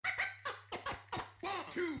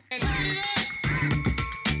two, and turn it up.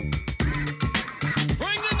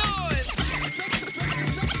 Bring the noise. Turn it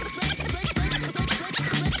up.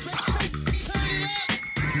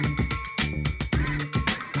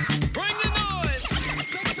 Bring the noise.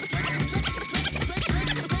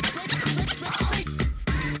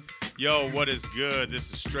 Yo, what is good?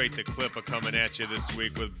 This is Straight to Clippa coming at you this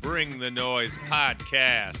week with Bring the Noise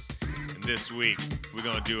podcast. And this week, we're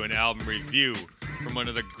going to do an album review from one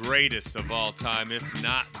of the greatest of all time, if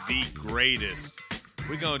not the greatest.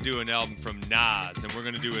 We're going to do an album from Nas, and we're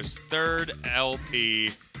going to do his third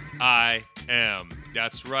LP, I Am.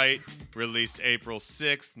 That's right, released April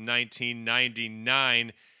 6th,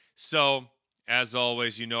 1999. So, as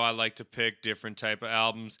always, you know I like to pick different type of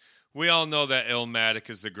albums. We all know that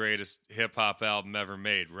Illmatic is the greatest hip-hop album ever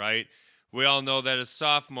made, right? We all know that his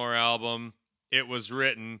sophomore album, It Was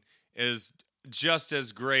Written, is just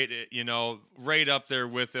as great, you know, right up there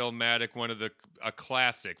with Illmatic, a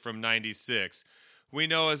classic from 96. We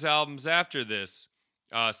know his albums after this,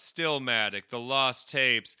 Stillmatic, The Lost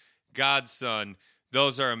Tapes, Godson.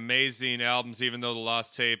 Those are amazing albums, even though The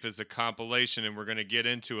Lost Tape is a compilation, and we're going to get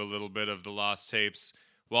into a little bit of The Lost Tapes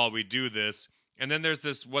while we do this. And then there's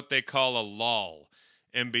this, what they call a lull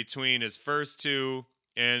in between his first two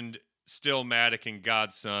and Stillmatic and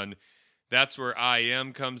Godson. That's where I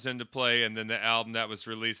Am comes into play, and then the album that was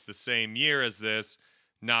released the same year as this,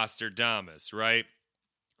 Nostradamus, right?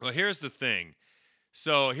 Well, here's the thing.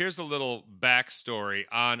 So here's a little backstory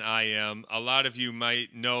on I Am. A lot of you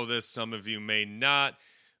might know this, some of you may not,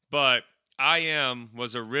 but I Am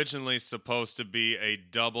was originally supposed to be a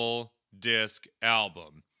double disc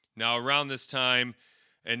album. Now, around this time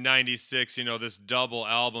in 96, you know, this double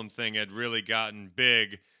album thing had really gotten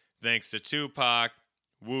big thanks to Tupac,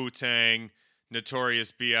 Wu-Tang,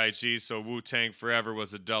 Notorious B.I.G., so Wu-Tang Forever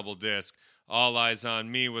was a double disc. All Eyes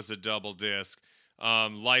on Me was a double disc.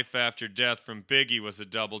 Life After Death from Biggie was a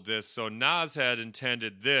double disc. So Nas had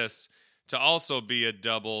intended this to also be a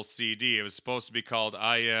double CD. It was supposed to be called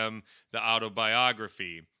I Am, the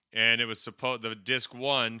Autobiography. And it was the disc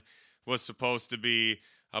one was supposed to be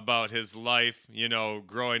about his life, you know,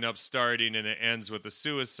 growing up, starting, and it ends with a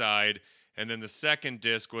suicide. And then the second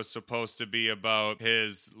disc was supposed to be about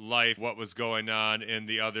his life, what was going on in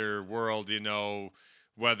the other world, you know,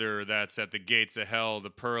 whether that's at the gates of hell, the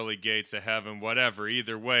pearly gates of heaven, whatever.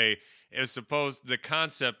 Either way, the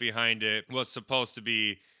concept behind it was supposed to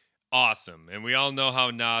be awesome. And we all know how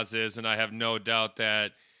Nas is, and I have no doubt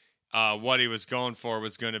that what he was going for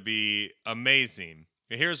was going to be amazing.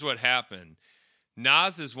 And here's what happened.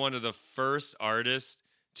 Nas is one of the first artists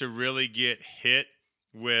to really get hit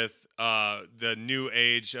with the new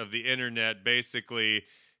age of the internet. Basically,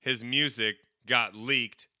 his music got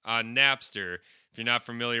leaked on Napster. If you're not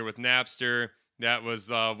familiar with Napster, that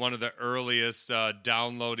was one of the earliest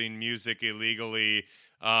downloading music illegally.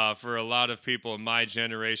 For a lot of people in my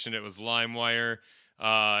generation, it was LimeWire.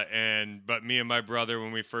 But me and my brother,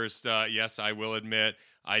 when we first, yes, I will admit,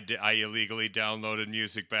 I illegally downloaded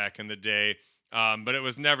music back in the day. But it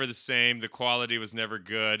was never the same. The quality was never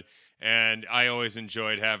good. And I always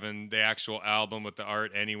enjoyed having the actual album with the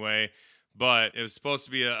art anyway. But it was supposed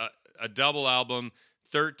to be a double album.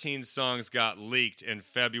 13 songs got leaked in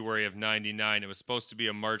February of 99. It was supposed to be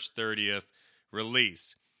a March 30th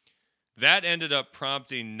release. That ended up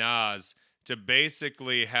prompting Nas to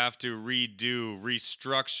basically have to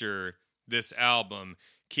restructure this album,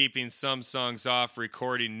 keeping some songs off,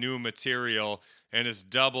 recording new material, and his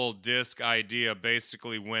double disc idea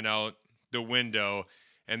basically went out the window.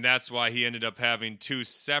 And that's why he ended up having two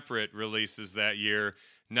separate releases that year.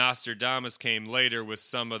 Nostradamus came later with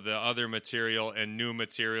some of the other material and new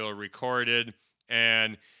material recorded.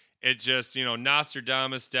 And it just, you know,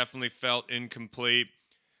 Nostradamus definitely felt incomplete.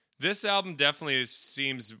 This album definitely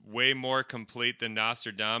seems way more complete than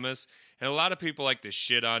Nostradamus. And a lot of people like to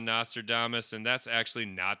shit on Nostradamus, and that's actually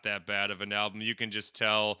not that bad of an album. You can just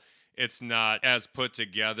tell it's not as put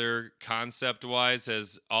together concept-wise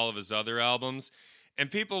as all of his other albums. And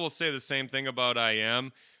people will say the same thing about I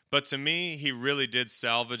Am, but to me, he really did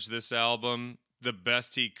salvage this album the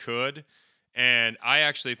best he could. And I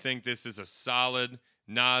actually think this is a solid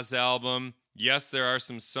Nas album. Yes, there are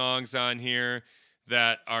some songs on here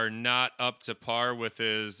that are not up to par with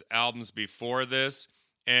his albums before this.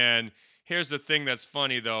 And here's the thing that's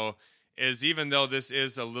funny, though, is even though this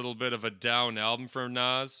is a little bit of a down album for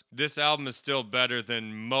Nas, this album is still better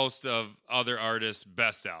than most of other artists'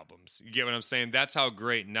 best albums. You get what I'm saying? That's how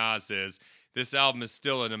great Nas is. This album is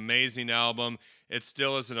still an amazing album. It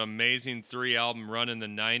still is an amazing 3-album run in the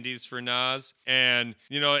 90s for Nas. And,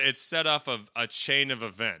 you know, it's set off of a chain of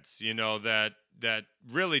events, you know, that that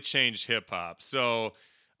really changed hip hop. So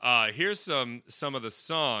here's some of the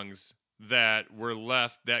songs that were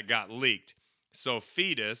left that got leaked. So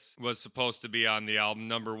Fetus was supposed to be on the album,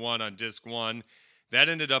 number 1 on disc 1. That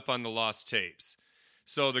ended up on the Lost Tapes.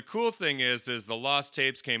 So the cool thing is the Lost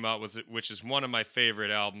Tapes came out with, which is one of my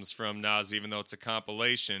favorite albums from Nas, even though it's a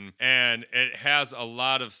compilation. And it has a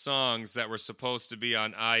lot of songs that were supposed to be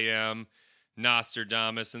on I Am,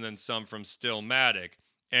 Nostradamus, and then some from Stillmatic.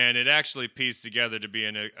 And it actually pieced together to be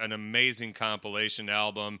an amazing compilation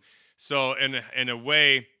album. So in a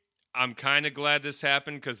way, I'm kind of glad this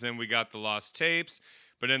happened because then we got the Lost Tapes.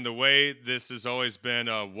 But in the way, this has always been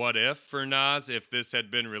a what if for Nas if this had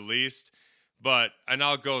been released. And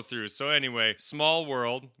I'll go through. So anyway, Small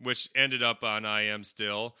World, which ended up on I Am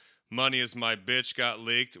still. Money Is My Bitch got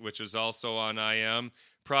leaked, which was also on I Am.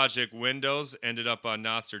 Project Windows ended up on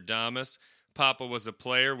Nostradamus. Papa Was a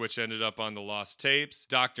Player, which ended up on the Lost Tapes.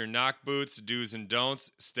 Dr. Knockboots, Do's and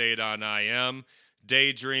Don'ts, stayed on I Am.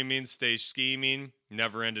 Daydreaming, Stay Scheming,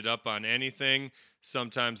 never ended up on anything.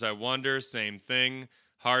 Sometimes I Wonder, same thing.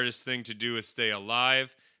 Hardest Thing to Do is Stay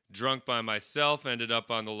Alive. Drunk by Myself ended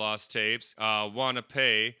up on the Lost Tapes. Wanna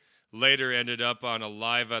Pay later ended up on a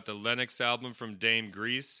Live at the Lennox album from Dame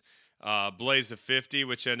Grease. Blaze of 50,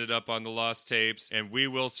 which ended up on the Lost Tapes, and We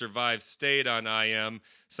Will Survive stayed on I Am.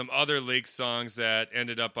 Some other leaked songs that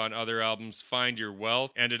ended up on other albums, Find Your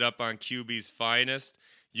Wealth ended up on QB's Finest.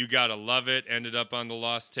 You Gotta Love It ended up on the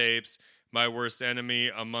Lost Tapes. My Worst Enemy,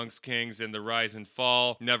 Amongst Kings, and The Rise and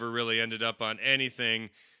Fall never really ended up on anything.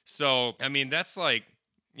 So, I mean, that's like,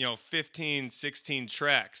 15, 16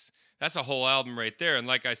 tracks. That's a whole album right there. And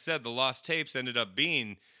like I said, the Lost Tapes ended up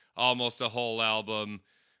being almost a whole album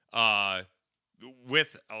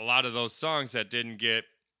with a lot of those songs that didn't get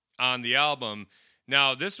on the album.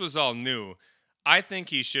 Now, this was all new. I think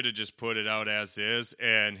he should have just put it out as is,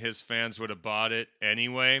 and his fans would have bought it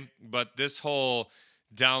anyway. But this whole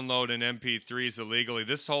download in MP3s illegally,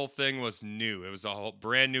 this whole thing was new. It was a whole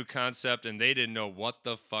brand new concept, and they didn't know what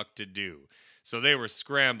the fuck to do. So they were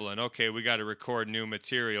scrambling. Okay, we got to record new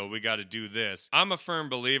material. We got to do this. I'm a firm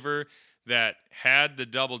believer that had the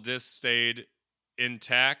double disc stayed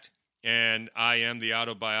intact and I Am the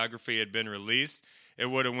Autobiography had been released, it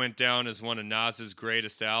would have went down as one of Nas's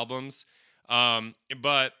greatest albums.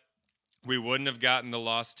 But we wouldn't have gotten the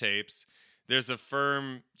Lost Tapes. There's a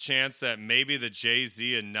firm chance that maybe the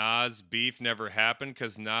Jay-Z and Nas beef never happened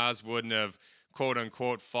because Nas wouldn't have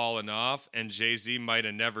quote-unquote fallen off, and Jay-Z might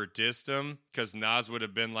have never dissed him because Nas would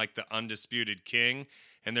have been like the undisputed king,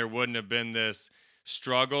 and there wouldn't have been this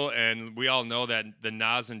struggle. And we all know that the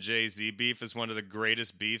Nas and Jay-Z beef is one of the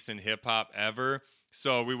greatest beefs in hip-hop ever,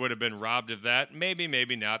 so we would have been robbed of that. Maybe,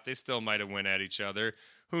 maybe not. They still might have went at each other.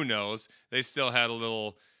 Who knows? They still had a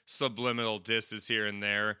little subliminal disses here and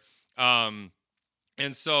there. And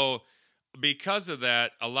so because of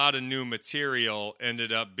that, a lot of new material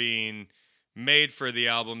ended up being made for the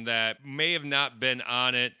album that may have not been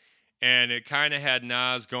on it, and it kind of had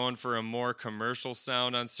Nas going for a more commercial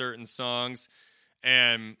sound on certain songs.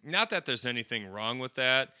 And not that there's anything wrong with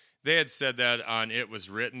that. They had said that on It Was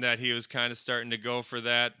Written that he was kind of starting to go for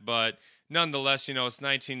that, but nonetheless, it's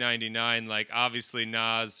 1999. Like, obviously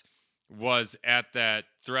Nas was at that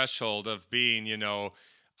threshold of being,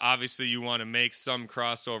 obviously you want to make some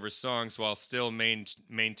crossover songs while still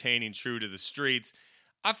maintaining true to the streets.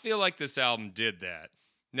 I feel like this album did that.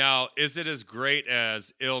 Now, is it as great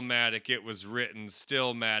as Illmatic, It Was Written,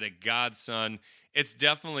 Stillmatic, Godson? It's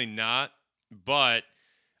definitely not, but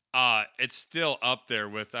it's still up there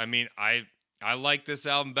with, I like this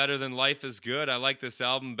album better than Life Is Good. I like this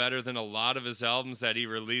album better than a lot of his albums that he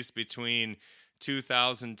released between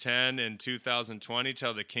 2010 and 2020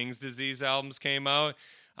 till the King's Disease albums came out.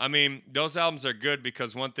 Those albums are good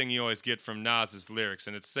because one thing you always get from Nas is lyrics,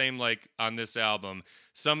 and it's same like on this album.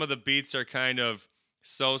 Some of the beats are kind of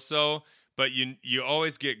so-so, but you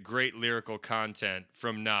always get great lyrical content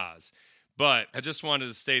from Nas. But I just wanted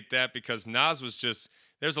to state that because Nas was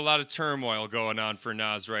there's a lot of turmoil going on for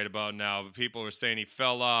Nas right about now. People were saying he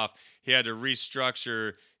fell off. He had to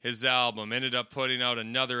restructure his album, ended up putting out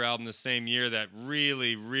another album the same year that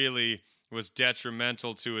really, really was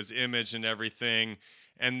detrimental to his image and everything.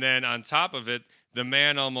 And then on top of it, the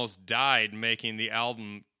man almost died making the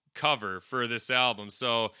album cover for this album.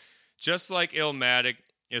 So just like Illmatic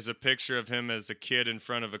is a picture of him as a kid in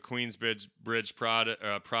front of a Queensbridge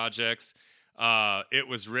projects, It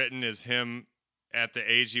Was Written as him at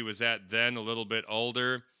the age he was at then, a little bit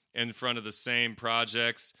older, in front of the same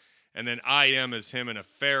projects. And then I Am is him in a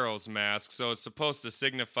pharaoh's mask. So it's supposed to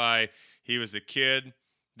signify he was a kid,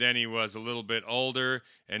 then he was a little bit older,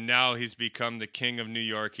 and now he's become the king of New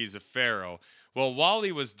York. He's a pharaoh. Well, while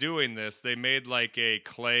he was doing this, they made like a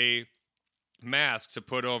clay mask to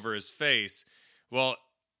put over his face. Well,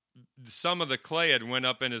 some of the clay had went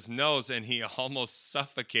up in his nose and he almost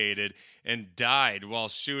suffocated and died while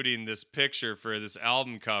shooting this picture for this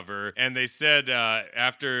album cover. And they said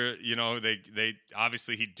after, they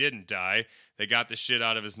obviously he didn't die. They got the shit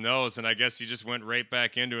out of his nose, and I guess he just went right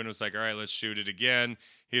back into it and was like, all right, let's shoot it again.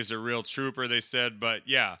 He was a real trooper, they said. But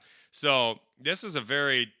yeah, so this was a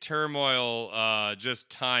very turmoil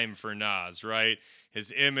just time for Nas, right?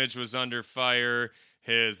 His image was under fire.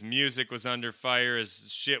 His music was under fire.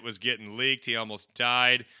 His shit was getting leaked. He almost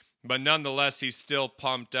died. But nonetheless, he still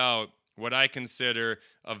pumped out what I consider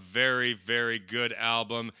a very, very good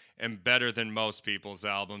album and better than most people's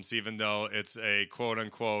albums, even though it's a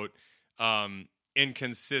quote-unquote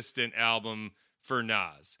inconsistent album for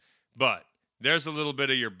Nas. But there's a little bit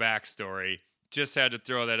of your backstory. Just had to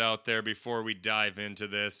throw that out there before we dive into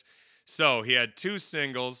this. So he had 2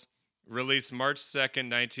 singles. Released March 2nd,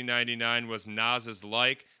 1999 was Nas's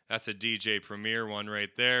Like. That's a DJ Premier one right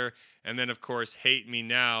there. And then, of course, Hate Me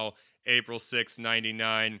Now, April 6th,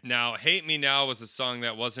 99. Now, Hate Me Now was a song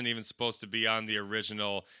that wasn't even supposed to be on the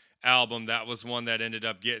original album. That was one that ended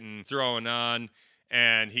up getting thrown on,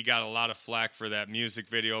 and he got a lot of flack for that music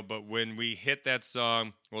video. But when we hit that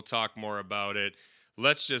song, we'll talk more about it.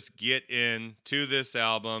 Let's just get into this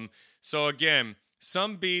album. So again,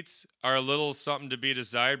 some beats are a little something to be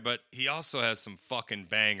desired, but he also has some fucking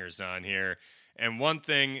bangers on here. And one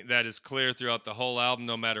thing that is clear throughout the whole album,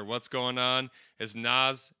 no matter what's going on, is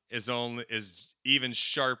Nas is even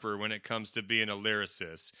sharper when it comes to being a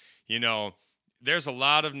lyricist. There's a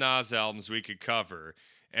lot of Nas albums we could cover,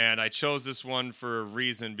 and I chose this one for a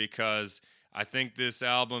reason because I think this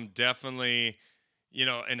album definitely,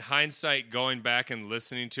 in hindsight, going back and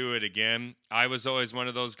listening to it again, I was always one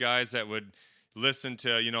of those guys that would listen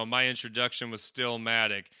to, my introduction was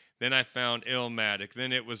Stillmatic. Then I found Illmatic.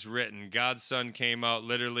 Then It Was Written. God's Son came out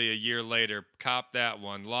literally a year later. Cop that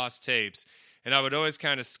one. Lost Tapes. And I would always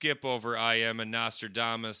kind of skip over I Am and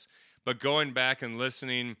Nostradamus. But going back and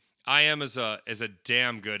listening, I Am is a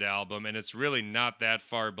damn good album. And it's really not that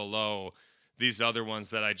far below these other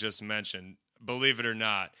ones that I just mentioned. Believe it or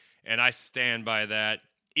not. And I stand by that.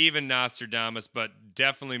 Even Nostradamus, but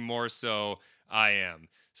definitely more so I Am.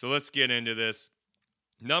 So let's get into this.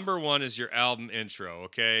 Number 1 is your album intro,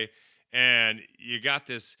 okay? And you got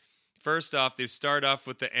this. First off, they start off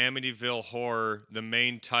with the Amityville Horror, the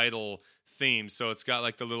main title theme. So it's got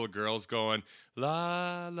like the little girls going,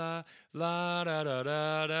 la, la, la, da, da,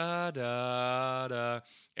 da, da, da, da.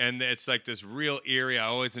 And it's like this real eerie. I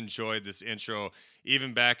always enjoyed this intro.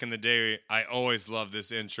 Even back in the day, I always loved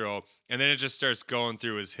this intro. And then it just starts going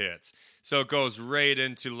through his hits. So it goes right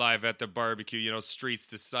into Live at the Barbecue, Street's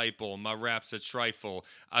Disciple, My Rap's a Trifle,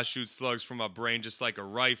 I Shoot Slugs from My Brain Just Like a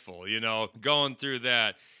Rifle, going through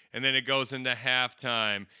that. And then it goes into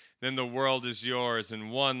Halftime, then The World Is Yours,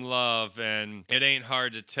 and One Love, and It Ain't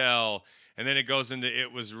Hard to Tell. And then it goes into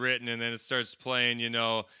It Was Written, and then it starts playing,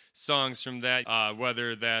 songs from that,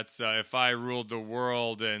 whether that's If I Ruled the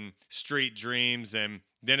World and Street Dreams, and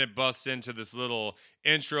then it busts into this little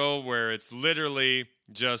intro where it's literally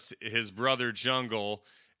just his brother Jungle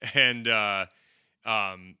and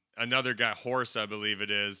another guy, Horse, I believe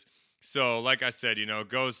it is. So, like I said,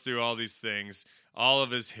 goes through all these things, all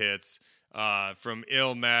of his hits, from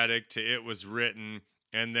Illmatic to It Was Written.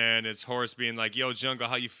 And then it's Horse being like, yo, Jungle,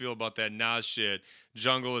 how you feel about that Nas shit?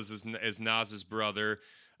 Jungle is Nas's brother.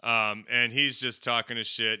 And he's just talking his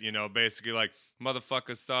shit, basically like,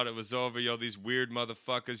 motherfuckers thought it was over. Yo, these weird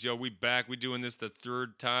motherfuckers. Yo, we back. We doing this the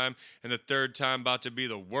 3rd time. And the 3rd time about to be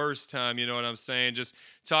the worst time. You know what I'm saying? Just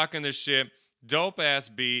talking this shit. Dope-ass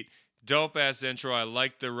beat. Dope-ass intro. I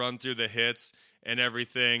like the run through the hits and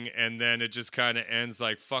everything. And then it just kind of ends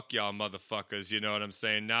like, fuck y'all motherfuckers. You know what I'm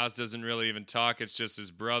saying? Nas doesn't really even talk. It's just his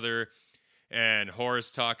brother and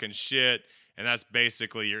Horace talking shit. And that's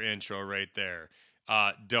basically your intro right there.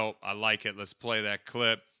 Dope. I like it. Let's play that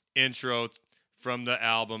clip. Intro from the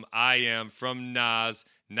album I Am from Nas,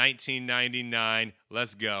 1999.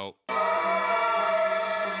 Let's go.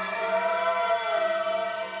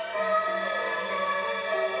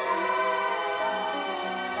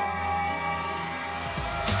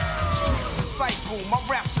 Disciple, my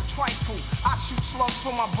rap's a trifle. I shoot slugs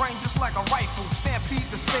from my brain just like a rifle. Stampede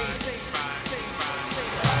the stage.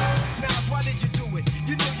 Nas, why did you do it?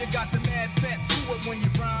 You know you got the mad fat fluid when you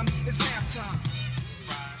rhyme. It's halftime.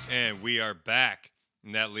 And we are back.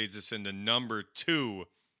 And that leads us into number 2,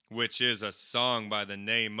 which is a song by the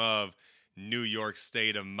name of New York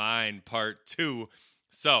State of Mind Part 2.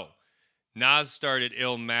 So, Nas started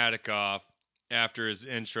Illmatic off after his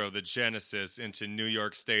intro, the genesis into New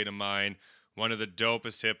York State of Mind, one of the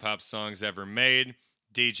dopest hip-hop songs ever made,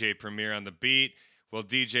 DJ Premier on the beat. Well,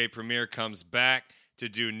 DJ Premier comes back to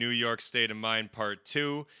do New York State of Mind Part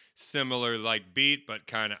 2, similar like beat, but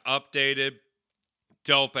kind of updated.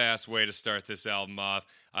 Dope-ass way to start this album off.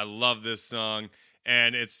 I love this song,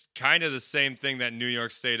 and it's kind of the same thing that New York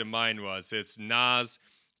State of Mind was. It's Nas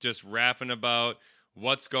just rapping about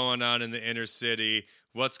what's going on in the inner city,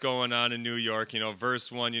 what's going on in New York.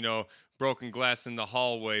 Verse 1, broken glass in the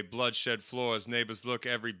hallway, bloodshed floors, neighbors look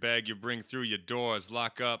every bag you bring through your doors,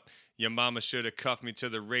 lock up. Your mama should have cuffed me to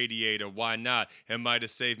the radiator. Why not? It might have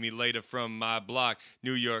saved me later from my block.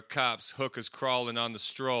 New York cops, hookers crawling on the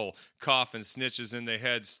stroll, coughing, snitches in their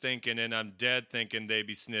heads stinking, and I'm dead thinking they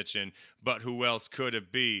be snitching. But who else could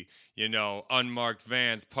it be? Unmarked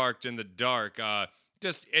vans parked in the dark.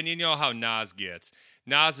 And you know how Nas gets.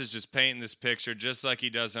 Nas is just painting this picture just like he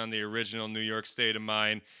does on the original New York State of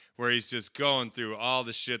Mind, where he's just going through all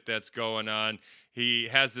the shit that's going on. He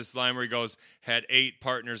has this line where he goes, had 8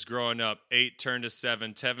 partners growing up, 8 turned to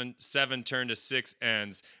 7, 7 turned to 6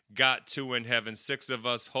 ends, got 2 in heaven, 6 of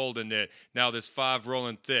us holding it. Now there's 5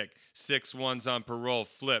 rolling thick, 6 ones on parole,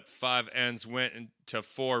 flip, 5 ends went to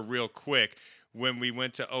 4 real quick. When we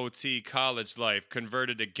went to OT, college life,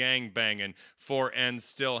 converted to gang banging, 4 ends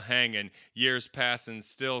still hanging, years passing,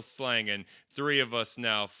 still slanging, 3 of us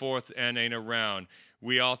now, 4th end ain't around.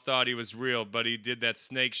 We all thought he was real, but he did that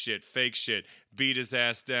snake shit, fake shit, beat his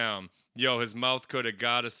ass down. Yo, his mouth could have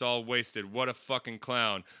got us all wasted. What a fucking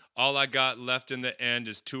clown. All I got left in the end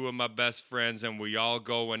is 2 of my best friends, and we all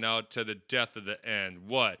going out to the death of the end.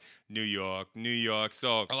 What? New York, New York.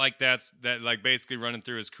 So, like, that basically running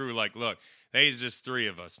through his crew, like, look, there's just 3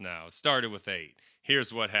 of us now. It started with 8.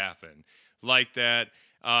 Here's what happened. Like that.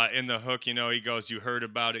 In the hook, he goes, you heard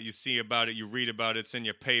about it, you see about it, you read about it, it's in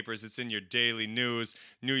your papers, it's in your daily news.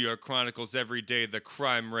 New York Chronicles every day, the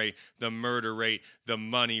crime rate, the murder rate, the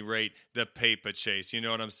money rate, the paper chase. You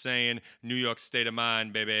know what I'm saying? New York State of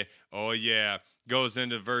Mind, baby. Oh, yeah. Goes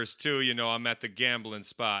into verse 2, I'm at the gambling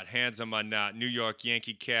spot, hands on my knot, New York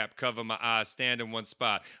Yankee cap, cover my eyes, stand in one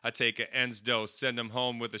spot. I take an ends dose, send them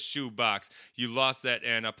home with a shoebox. You lost that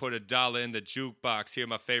end, I put $1 in the jukebox. Hear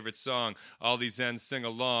my favorite song, all these ends sing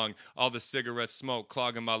along. All the cigarette smoke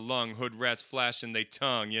clogging my lung, hood rats flashing they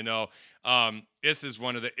tongue, This is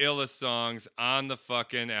one of the illest songs on the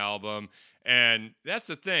fucking album. And that's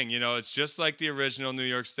the thing, it's just like the original New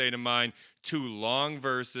York State of Mind, 2 long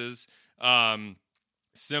verses.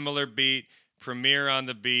 Similar beat, Premier on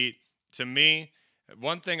the beat. To me,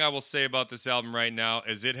 one thing I will say about this album right now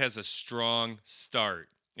is it has a strong start.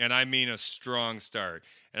 And I mean a strong start.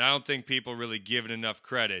 And I don't think people really give it enough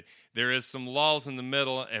credit. There is some lulls in the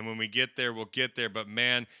middle, and when we get there, we'll get there. But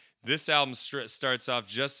man, this album starts off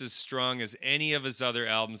just as strong as any of his other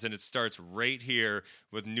albums, and it starts right here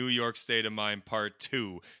with New York State of Mind Part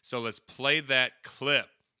 2. So let's play that clip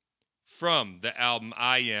from the album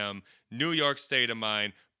I Am, New York State of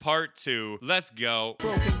Mind, Part 2. Let's go.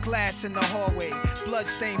 Broken glass in the hallway,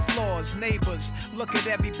 bloodstained floors, neighbors. Look at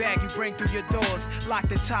every bag you bring through your doors. Lock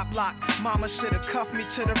the top lock. Mama should have cuffed me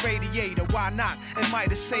to the radiator. Why not? It might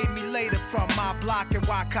have saved me later from my block and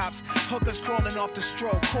why cops. Hookers crawling off the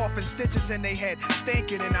stroke, coughing, stitches in their head,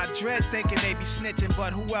 stinking, and I dread thinking they be snitching.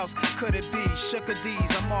 But who else could it be? Sugar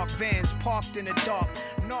D's, unmarked vans parked in the dark.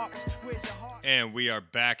 Knocks, where's your heart? And we are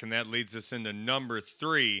back, and that leads us into number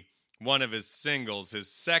 3. One of his singles,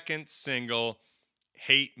 his second single,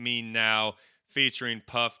 Hate Me Now, featuring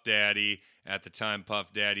Puff Daddy. At the time,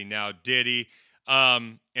 Puff Daddy, now Diddy.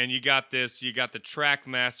 And you got the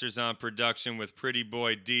Trackmasters on production with Pretty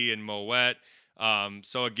Boy D and Moet.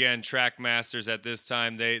 So again, Trackmasters at this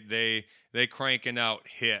time, they cranking out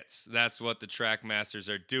hits. That's what the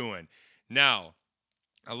Trackmasters are doing. Now,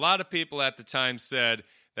 a lot of people at the time said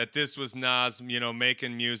that this was Nas,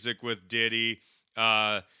 making music with Diddy,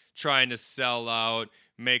 trying to sell out,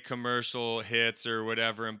 make commercial hits or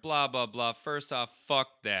whatever, and blah, blah, blah. First off,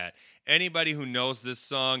 fuck that. Anybody who knows this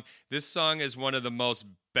song is one of the most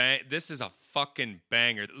this is a fucking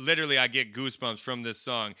banger. Literally, I get goosebumps from this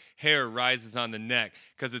song. Hair rises on the neck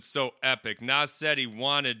because it's so epic. Nas said he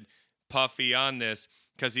wanted Puffy on this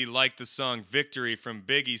because he liked the song Victory from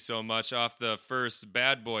Biggie so much off the first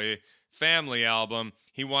Bad Boy Family album.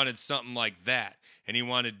 He wanted something like that, and he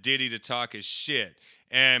wanted Diddy to talk his shit.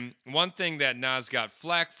 And one thing that Nas got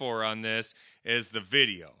flack for on this is the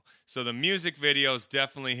video. So the music video is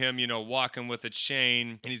definitely him, walking with a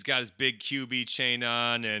chain, and he's got his big QB chain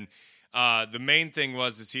on. And the main thing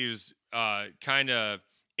is he was kind of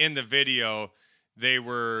in the video. They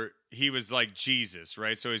were he was like Jesus,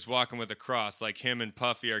 right? So he's walking with a cross, like him and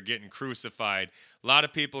Puffy are getting crucified. A lot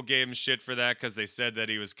of people gave him shit for that because they said that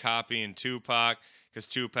he was copying Tupac, because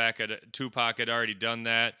Tupac had already done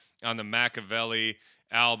that on the Machiavelli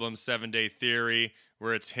album, 7 Day Theory,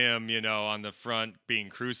 where it's him, on the front being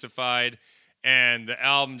crucified. And the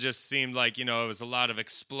album just seemed like, it was a lot of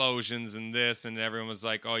explosions and this, and everyone was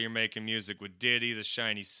like, oh, you're making music with Diddy, the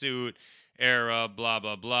shiny suit era, blah,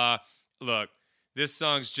 blah, blah. Look, this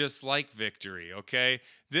song's just like Victory, okay?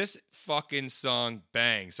 This fucking song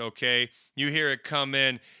bangs, okay? You hear it come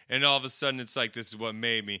in, and all of a sudden it's like, this is what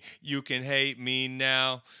made me. You can hate me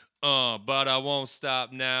now, but I won't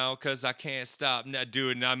stop now, because I can't stop now.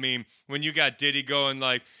 Dude, I mean, when you got Diddy going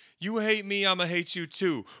like, you hate me, I'ma hate you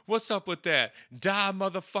too. What's up with that? Die,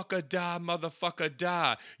 motherfucker,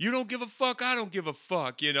 die. You don't give a fuck, I don't give a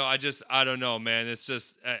fuck. I don't know, man. It's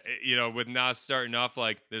just, with Nas starting off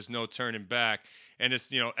like there's no turning back. And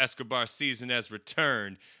it's, Escobar season has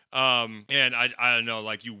returned. And I don't know,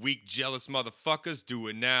 like, you weak, jealous motherfuckers, do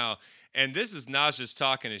it now. And this is Nas just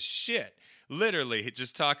talking his shit. Literally,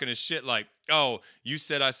 just talking his shit like, oh, you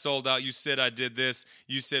said I sold out. You said I did this.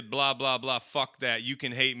 You said blah, blah, blah. Fuck that. You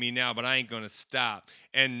can hate me now, but I ain't going to stop.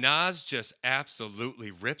 And Nas just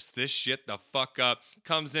absolutely rips this shit the fuck up.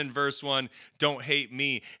 Comes in verse 1, don't hate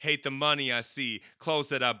me. Hate the money I see. Clothes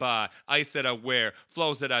that I buy. Ice that I wear.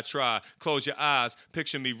 Flows that I try. Close your eyes.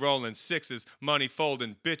 Picture me rolling. Sixes. Money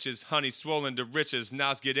folding. Bitches. Honey swollen to riches.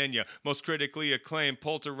 Nas get in ya. Most critically acclaimed.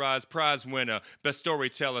 Polterized prize winner. Best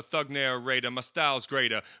storyteller. Thug narrator. My style's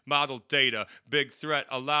greater. Model data. Big threat,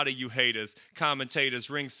 a lot of you haters, commentators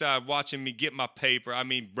ringside watching me get my paper. I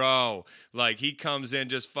mean, bro, like, he comes in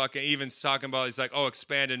just fucking, even talking about, he's like, oh,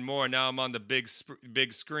 expanding more, now I'm on the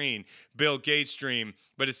big screen, Bill Gates dream,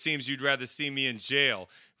 but it seems you'd rather see me in jail.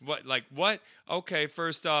 What? Okay,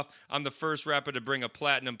 first off, I'm the first rapper to bring a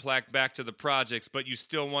platinum plaque back to the projects, but you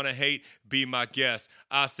still want to hate? Be my guest.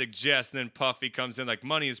 I suggest. Then Puffy comes in like,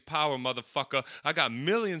 money is power, motherfucker. I got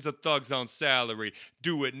millions of thugs on salary.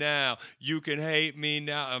 Do it now. You can hate me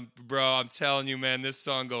now. Bro, I'm telling you, man, this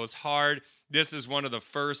song goes hard. This is one of the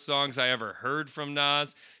first songs I ever heard from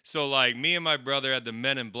Nas. So, like, me and my brother had the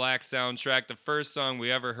Men in Black soundtrack. The first song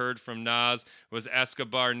we ever heard from Nas was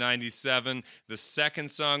Escobar 97. The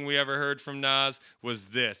second song we ever heard from Nas was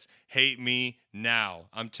this, Hate Me Now.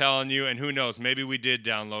 I'm telling you, and who knows, maybe we did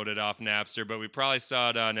download it off Napster, but we probably saw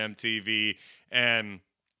it on MTV, and,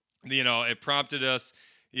 it prompted us.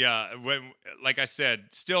 Yeah, like I said,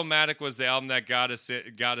 Stillmatic was the album that got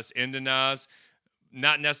us into Nas.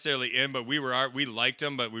 Not necessarily in, but we liked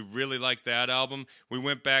him, but we really liked that album. We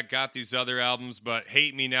went back, got these other albums, but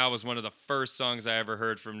Hate Me Now was one of the first songs I ever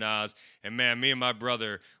heard from Nas. And man, me and my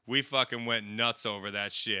brother, we fucking went nuts over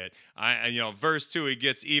that shit. Verse 2, he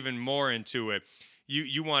gets even more into it.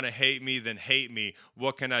 You want to hate me, then hate me.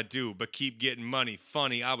 What can I do but keep getting money?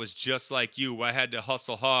 Funny, I was just like you. I had to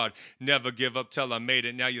hustle hard, never give up till I made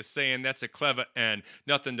it. Now you're saying that's a clever end,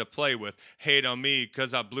 nothing to play with. Hate on me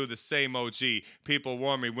because I blew the same OG. People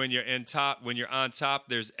warn me when you're on top,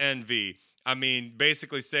 there's envy. I mean,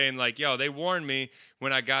 basically saying like, yo, they warned me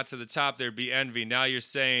when I got to the top there'd be envy. Now you're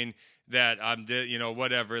saying that I'm,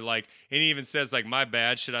 whatever. Like, and he even says, like, my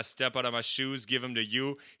bad. Should I step out of my shoes, give them to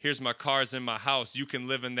you? Here's my cars in my house. You can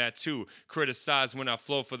live in that too. Criticize when I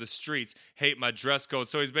flow for the streets. Hate my dress code.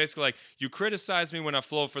 So he's basically like, you criticize me when I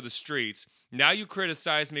flow for the streets. Now you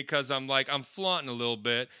criticize me because I'm flaunting a little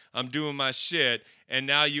bit. I'm doing my shit. And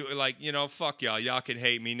now you fuck y'all. Y'all can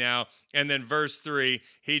hate me now. And then verse 3,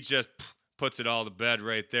 he just puts it all to bed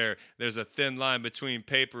right there. There's a thin line between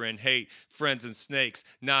paper and hate, friends and snakes,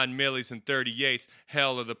 9 millies and 38s,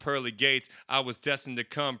 hell of the pearly gates. I was destined to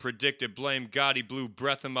come, predicted, blame God, he blew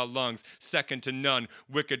breath in my lungs, second to none,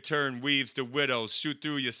 wicked turn weaves to widows, shoot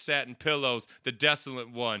through your satin pillows, the desolate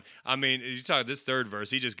one. I mean, you talk this third verse,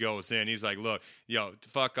 he just goes in. He's like, look, yo,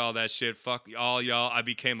 fuck all that shit, fuck all y'all. I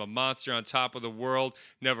became a monster on top of the world,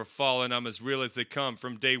 never falling. I'm as real as they come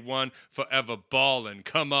from day one, forever balling.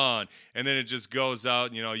 Come on. And then it just goes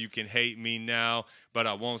out, you can hate me now, but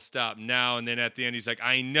I won't stop now. And then at the end, he's like,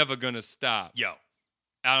 I ain't never gonna stop. Yo,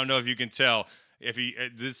 I don't know if you can tell.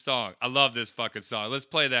 This song, I love this fucking song. Let's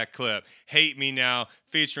play that clip. Hate Me Now,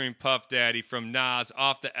 featuring Puff Daddy from Nas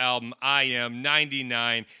off the album I Am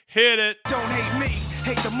 99. Hit it. Don't hate me,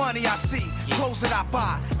 hate the money I see. Clothes that I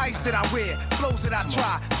buy, ice that I wear, flows that I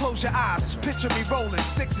try. Close your eyes, picture me rolling.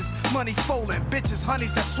 Sixes, money folding, bitches,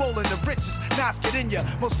 honeys that swollen the richest. Nas get in ya,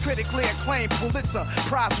 most critically acclaimed Pulitzer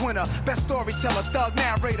Prize winner, best storyteller, thug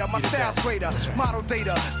narrator. My style's greater, model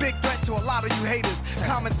data, big threat to a lot of you haters.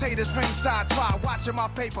 Commentators ringside try watching my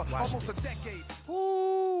paper, almost a decade.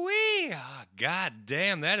 Ooh-wee. God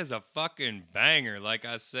damn, that is a fucking banger. Like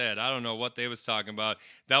I said, I don't know what they was talking about.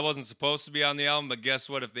 That wasn't supposed to be on the album, but guess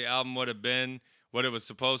what? If the album would have been what it was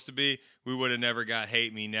supposed to be, we would have never got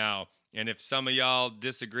Hate Me Now. And if some of y'all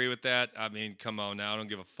disagree with that, I mean, come on now. I don't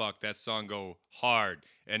give a fuck. That song go hard,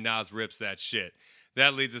 and Nas rips that shit.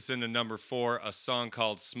 That leads us into number 4, a song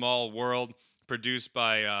called Small World, produced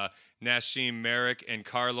by Nashim Merrick and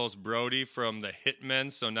Carlos Brody from the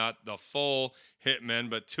Hitmen. So not the full Hitmen,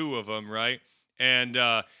 but 2 of them, right? And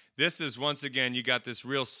this is, once again, you got this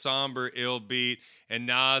real somber, ill beat, and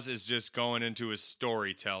Nas is just going into his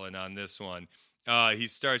storytelling on this one. He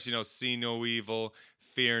starts, see no evil,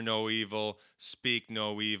 fear no evil, speak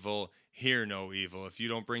no evil, hear no evil. If you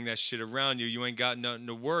don't bring that shit around you, you ain't got nothing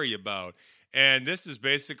to worry about. And this is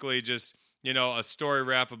basically just, a story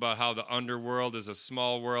rap about how the underworld is a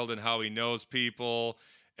small world and how he knows people.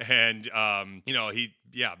 And,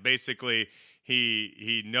 basically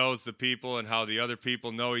he knows the people and how the other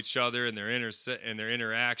people know each other and their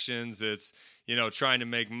interactions. It's, trying to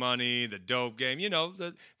make money, the dope game,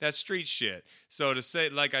 that street shit. So to say,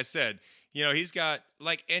 like I said, he's got,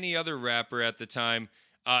 like any other rapper at the time,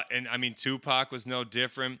 and I mean, Tupac was no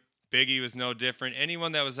different. Biggie was no different.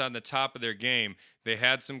 Anyone that was on the top of their game, they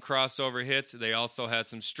had some crossover hits. They also had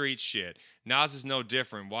some street shit. Nas is no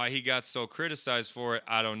different. Why he got so criticized for it,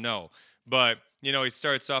 I don't know. But, he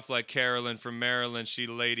starts off like Carolyn from Maryland. She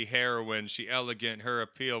lady heroin. She elegant. Her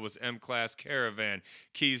appeal was M-Class Caravan.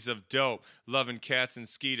 Keys of dope. Loving cats and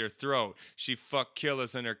skeeter throat. She fucked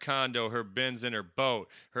killers in her condo. Her Benz in her boat.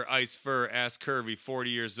 Her ice fur, ass curvy, 40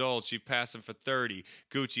 years old. She passing for 30.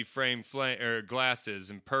 Gucci frame glasses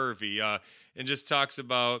and pervy. And just talks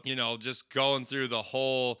about, just going through the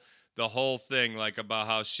whole thing, like about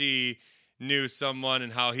how she knew someone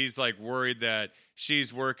and how he's like worried that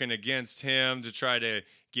she's working against him to try to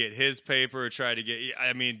get his paper or try to get,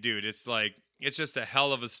 I mean, dude, it's just a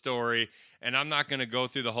hell of a story. And I'm not going to go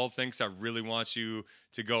through the whole thing because I really want you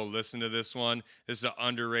to go listen to this one. This is an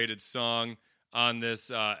underrated song on this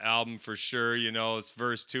album for sure. It's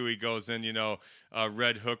verse 2. He goes in,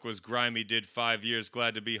 Red Hook was grimy, did 5 years,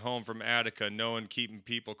 glad to be home from Attica, knowing keeping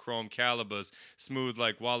people chrome calibers, smooth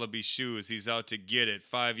like wallaby shoes. He's out to get it.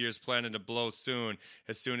 5 years planning to blow soon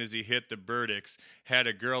as he hit the Burdicks. Had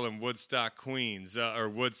a girl in Woodside, Queens.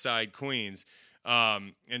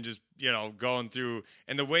 And just, going through,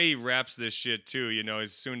 and the way he raps this shit too,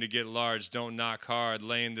 he's soon to get large, don't knock hard,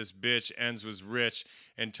 laying this bitch, ends was rich,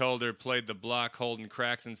 and told her, played the block, holding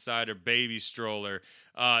cracks inside her baby stroller.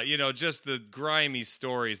 Just the grimy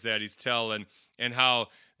stories that he's telling, and how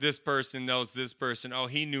this person knows this person. Oh,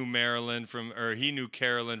 he knew Carolyn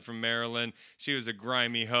from Maryland. She was a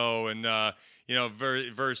grimy hoe, and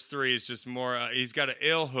verse 3 is just more, he's got an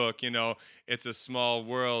ill hook, it's a small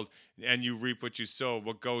world, and you reap what you sow.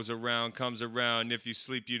 What goes around comes around. If you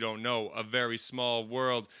sleep, you don't know. A very small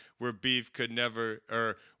world where beef could never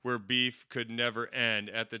end.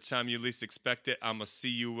 At the time you least expect it, I'ma see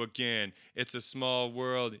you again. It's a small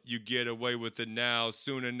world, you get away with it now.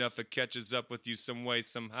 Soon enough it catches up with you some way,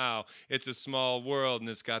 somehow. It's a small world, and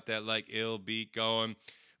it's got that like ill beat going.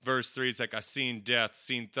 Verse 3 is like, I seen death,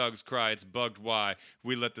 seen thugs cry, it's bugged why.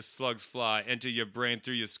 We let the slugs fly, enter your brain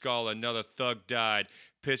through your skull, another thug died.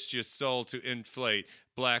 Pitched your soul to inflate.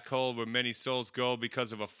 Black hole where many souls go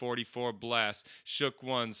because of a 44 blast. Shook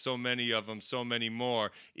ones, so many of them, so many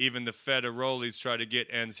more. Even the federales try to get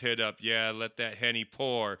ends hit up. Yeah, let that Henny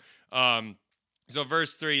pour. So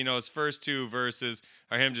verse 3, his first 2 verses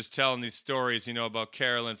are him just telling these stories, about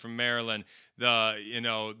Carolyn from Maryland,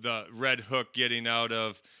 the Red Hook getting out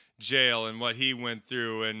of jail and what he went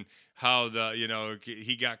through, and how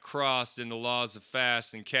he got crossed in the laws of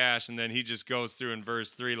fast and cash, and then he just goes through in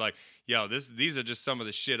verse 3 like, these are just some of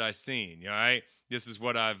the shit I seen, all right? This is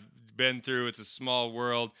what I've been through. It's a small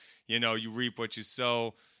world. You reap what you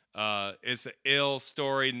sow. It's an ill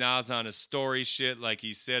story. Nas on his story shit, like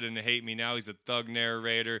he said in Hate Me Now. He's a thug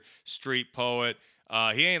narrator, street poet.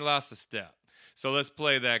 He ain't lost a step. So let's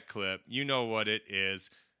play that clip. You know what it is.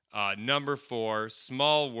 Number 4,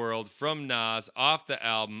 Small World from Nas off the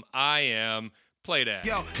album I Am. Play that.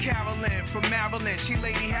 Yo, Carolyn from Maryland, she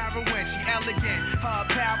lady heroin, she elegant. Her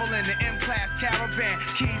apparel in the M-Class Caravan.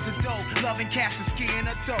 Keys of dope, loving cats and ski in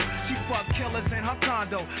her throat. She fuck killers in her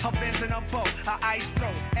condo, her Benz in her boat, her ice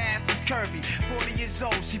throat, ass is curvy. 40 years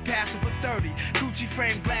old, she passing for 30. Gucci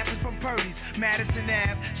frame glasses from Purdy's, Madison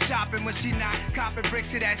Ave. Shopping when she not copping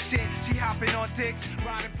bricks of that shit. She hopping on dicks,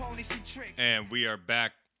 riding pony, she trick. And we are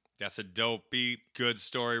back. That's a dope beat, good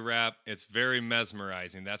story rap. It's very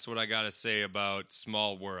mesmerizing. That's what I got to say about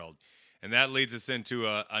Small World. And that leads us into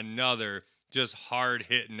another just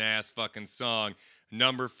hard-hitting ass fucking song.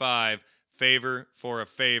 Number 5, Favor for a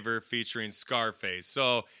Favor featuring Scarface.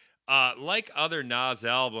 So, like other Nas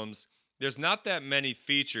albums, there's not that many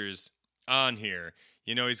features on here.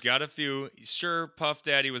 You know, he's got a few. Sure, Puff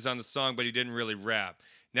Daddy was on the song, but he didn't really rap.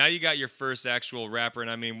 Now you got your first actual rapper, and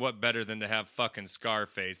I mean, what better than to have fucking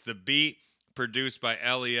Scarface? The beat produced by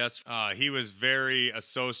LES. He was very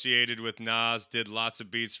associated with Nas, did lots of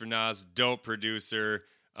beats for Nas, dope producer.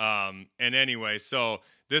 And anyway, so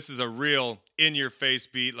this is a real in-your-face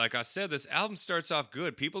beat. Like I said, this album starts off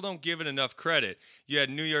good. People don't give it enough credit. You had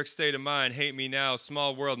New York State of Mind, Hate Me Now,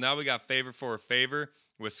 Small World. Now we got Favor for a Favor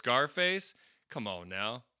with Scarface. Come on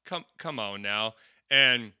now. Come on now.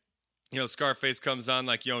 And you know, Scarface comes on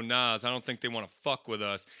like, yo, Nas, I don't think they want to fuck with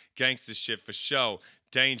us. Gangsta shit for show.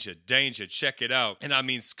 Danger, danger, check it out. And I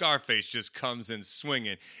mean, Scarface just comes in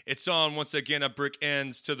swinging. It's on once again, a brick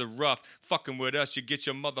ends to the rough. Fucking with us, you get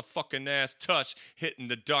your motherfucking ass touched. Hitting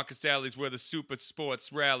the darkest alleys where the super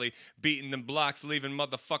sports rally. Beating them blocks, leaving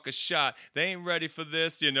motherfuckers shot. They ain't ready for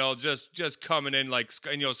this, you know, just coming in like,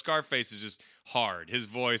 and you know, Scarface is just hard. His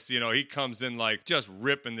voice, you know, he comes in like just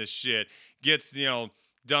ripping this shit. Gets, you know,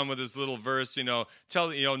 done with his little verse, you know,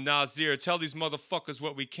 Nasir, tell these motherfuckers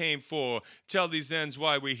what we came for. Tell these ends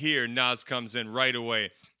why we here. Nas comes in right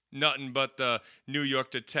away. Nothing but the New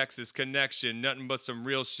York to Texas connection. Nothing but some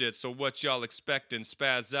real shit. So what y'all expecting?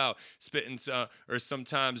 Spaz out. Spitting or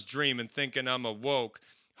sometimes dreaming, thinking I'm awoke.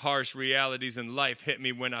 Harsh realities in life hit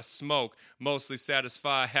me when I smoke. Mostly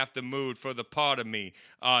satisfy half the mood for the part of me.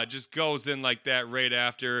 Just goes in like that right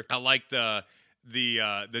after. I like the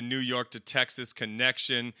New York to Texas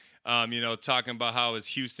connection, you know, talking about how his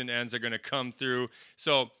Houston ends are going to come through.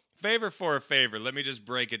 So Favor for a Favor, let me just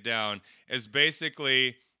break it down, is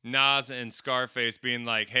basically Nas and Scarface being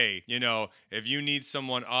like, hey, you know, if you need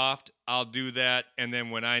someone offed, I'll do that. And then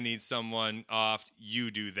when I need someone offed, you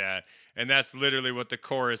do that. And that's literally what the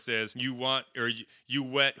chorus is. You want, or you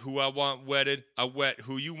wet who I want wetted. I wet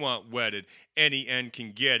who you want wetted. Any end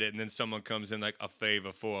can get it. And then someone comes in like, a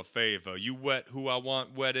favor for a favor. You wet who I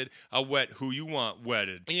want wetted. I wet who you want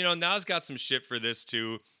wetted. And you know, Nas got some shit for this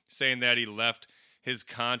too, saying that he left his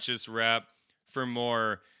conscious rap for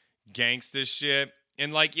more gangsta shit.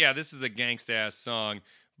 And like, yeah, this is a gangsta ass song.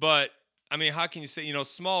 But I mean, how can you say, you know,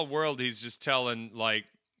 Small World, he's just telling like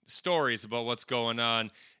stories about what's going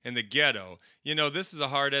on in the ghetto. You know, this is a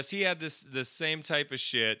hard ass. He had this same type of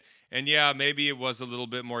shit. And yeah, maybe it was a little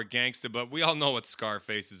bit more gangsta, but we all know what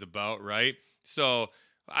Scarface is about, right? So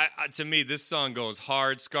to me, this song goes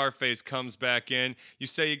hard. Scarface comes back in. You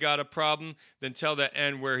say you got a problem? Then tell that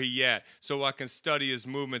N where he at, so I can study his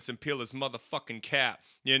movements and peel his motherfucking cap.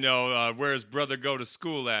 You know, where his brother go to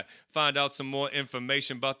school at. Find out some more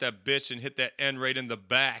information about that bitch and hit that N right in the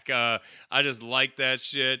back. I just like that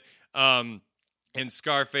shit. And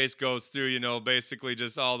Scarface goes through, you know, basically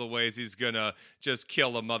just all the ways he's gonna just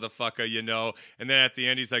kill a motherfucker, you know. And then at the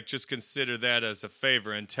end, he's like, just consider that as a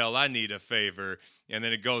favor until I need a favor. And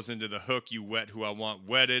then it goes into the hook, you wet who I want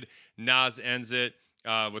wetted. Nas ends it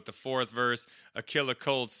with the fourth verse, a killer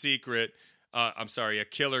code secret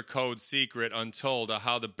untold of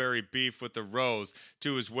how to bury beef with the rose.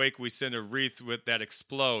 To his wake we send a wreath with that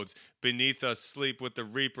explodes. Beneath us sleep with the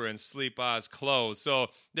reaper and sleep eyes closed. So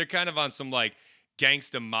they're kind of on some like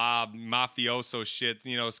gangsta mob, mafioso shit.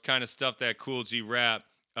 You know, it's kind of stuff that Kool G Rap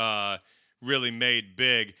really made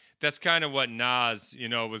big. That's kind of what Nas, you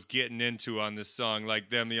know, was getting into on this song.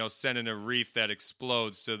 Like them, you know, sending a wreath that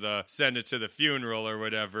explodes send it to the funeral or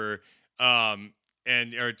whatever. Or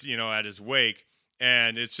you know, at his wake.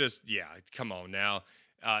 And it's just, yeah, come on now.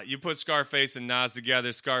 You put Scarface and Nas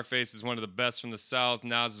together. Scarface is one of the best from the South.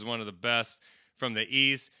 Nas is one of the best from the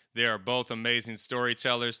East. They are both amazing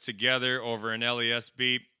storytellers together over an LES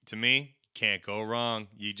beat. To me, can't go wrong.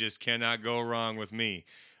 You just cannot go wrong with me.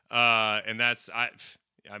 And that's, I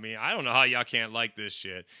mean, I don't know how y'all can't like this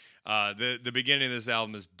shit. The beginning of this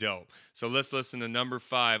album is dope. So let's listen to number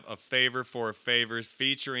 5, A Favor for a Favor,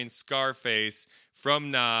 featuring Scarface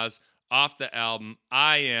from Nas off the album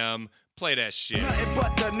I Am. Play that shit. Nothing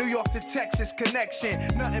but the New York to Texas connection.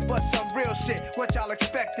 Nothing but some real shit. What y'all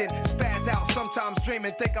expecting? Spaz out, sometimes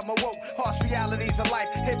dreaming, think I'm awoke. Harsh realities of life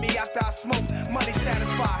hit me after I smoke. Money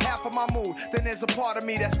satisfy half of my mood. Then there's a part of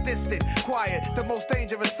me that's distant, quiet. The most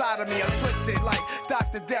dangerous side of me, I'm twisted like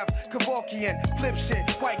Dr. Death, Kevorkian, flip shit,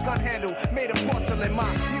 white gun handle, made of porcelain.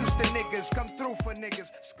 My Houston niggas come through for niggas.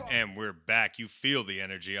 And we're back. You feel the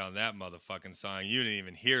energy on that motherfucking song. You didn't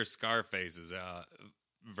even hear Scarface's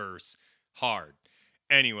verse. Hard.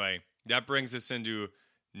 Anyway, that brings us into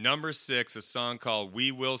number 6, a song called We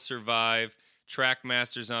Will Survive.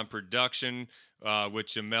 Trackmasters on production with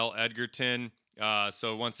Jamel Edgerton.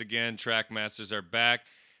 So once again, Trackmasters are back.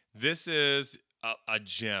 This is a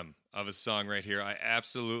gem of a song right here. I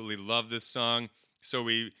absolutely love this song. So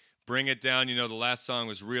we bring it down. You know, the last song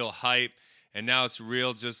was real hype, and now it's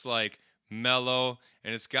real just like mellow,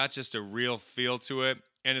 and it's got just a real feel to it.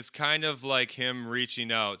 And it's kind of like him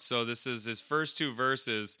reaching out. So this is his first two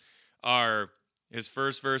verses are his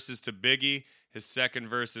first verse is to Biggie, his second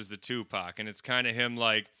verse is to Tupac. And it's kind of him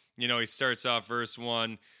like, you know, he starts off verse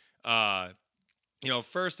one,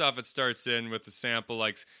 first off, it starts in with the sample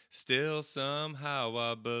like, still somehow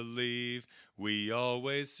I believe we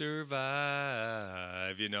always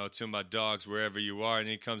survive, to my dogs wherever you are. And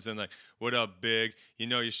he comes in like, what up, big? You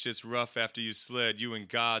know your shit's rough after you slid. You're in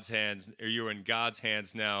God's hands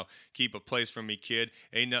now. Keep a place for me, kid.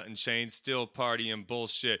 Ain't nothing changed. Still partying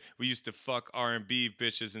bullshit. We used to fuck R&B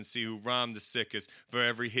bitches and see who rhymed the sickest. For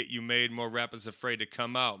every hit you made, more rappers afraid to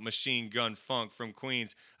come out. Machine Gun Funk from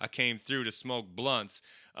Queens. I came through to smoke blunts.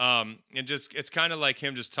 And just, it's kind of like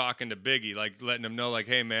him just talking to Biggie, like letting him know like,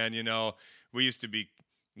 hey man, we used to be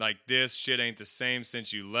like this. Shit ain't the same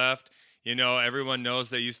since you left. Everyone knows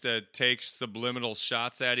they used to take subliminal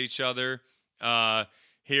shots at each other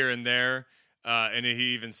here and there. And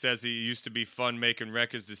he even says it used to be fun making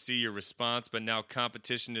records to see your response, but now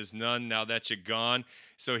competition is none now that you're gone.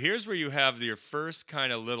 So here's where you have your first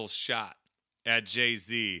kind of little shot at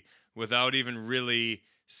Jay-Z without even really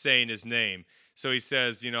saying his name. So he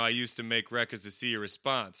says, I used to make records to see your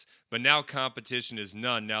response, but now competition is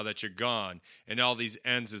none now that you're gone. And all these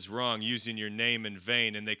ends is wrong, using your name in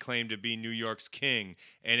vain, and they claim to be New York's king,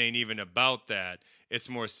 and ain't even about that. It's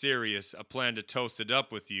more serious, a plan to toast it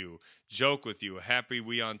up with you, joke with you, happy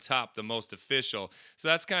we on top, the most official. So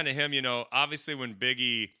that's kind of him, obviously when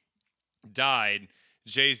Biggie died,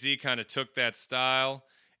 Jay-Z kind of took that style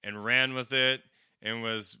and ran with it and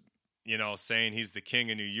was, saying he's the king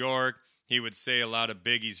of New York. He would say a lot of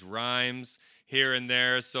Biggie's rhymes here and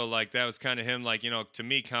there. So, like, that was kind of him. Like, to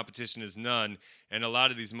me, competition is none. And a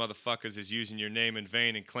lot of these motherfuckers is using your name in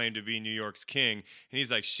vain and claim to be New York's king. And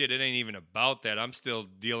he's like, shit, it ain't even about that. I'm still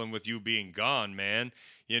dealing with you being gone, man.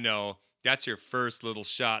 That's your first little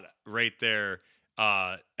shot right there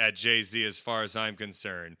at Jay-Z as far as I'm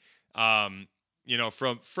concerned. From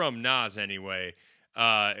Nas anyway.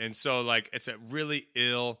 And so, like, it's a really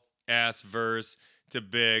ill-ass verse to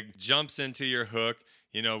Big, jumps into your hook,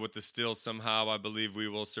 with the still somehow I believe we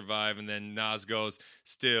will survive. And then Nas goes,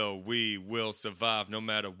 still we will survive no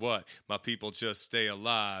matter what. My people just stay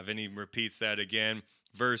alive. And he repeats that again.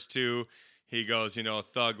 Verse 2, he goes,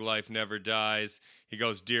 thug life never dies. He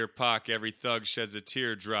goes, dear Pac, every thug sheds a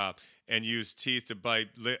teardrop and use teeth to bite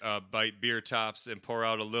beer tops and pour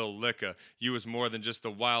out a little liquor. You was more than just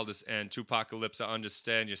the wildest end. Tupacalypse, I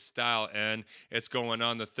understand your style, and it's going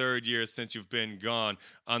on the third year since you've been gone.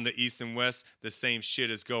 On the East and West, the same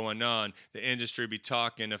shit is going on. The industry be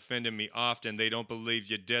talking, offending me often. They don't believe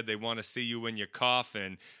you're dead. They want to see you in your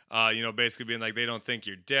coffin. Basically being like, they don't think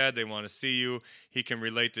you're dead. They want to see you. He can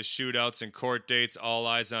relate to shootouts and court dates. All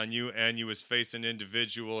eyes on you, and you was facing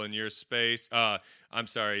individual in your space.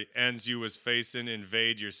 Ends you was facing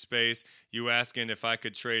invade your space. You asking if I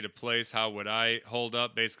could trade a place, how would I hold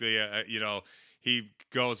up? Basically, he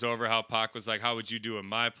goes over how Pac was like, how would you do in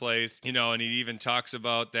my place? And he even talks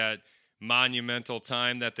about that monumental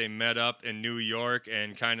time that they met up in New York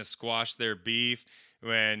and kind of squashed their beef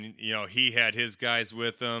when, he had his guys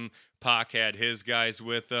with him, Pac had his guys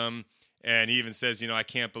with him. And he even says, I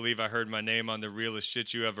can't believe I heard my name on the realest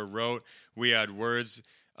shit you ever wrote. We had words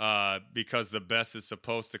because the best is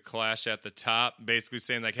supposed to clash at the top. Basically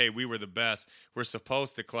saying like, hey, we were the best. We're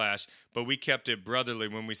supposed to clash, but we kept it brotherly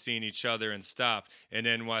when we seen each other and stopped. In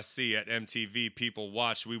NYC at MTV, people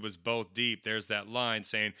watched. We was both deep. There's that line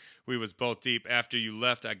saying we was both deep. After you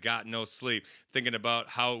left, I got no sleep. Thinking about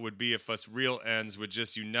how it would be if us real ends would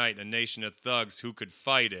just unite a nation of thugs who could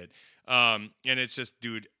fight it. And it's just,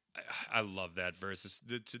 dude, I love that verse.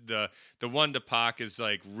 The one to Pac is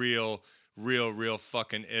like real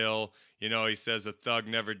fucking ill. He says a thug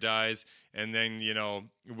never dies. And then,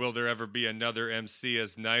 will there ever be another MC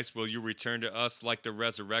as nice? Will you return to us like the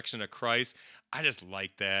resurrection of Christ? I just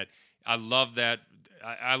like that. I love that.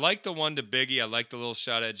 I like the one to Biggie. I like the little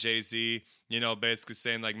shot at Jay-Z, basically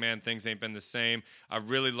saying like, man, things ain't been the same. I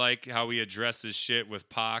really like how he addresses shit with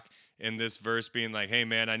Pac in this verse being like, hey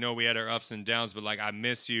man, I know we had our ups and downs, but like, I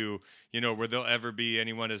miss you. Will there ever be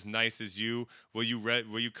anyone as nice as you? Will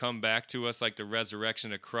you come back to us like the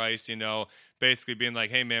resurrection of Christ? Basically being like,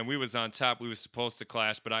 hey man, we was on top. We was supposed to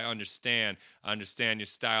clash, but I understand your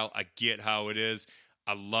style. I get how it is.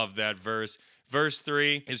 I love that verse. Verse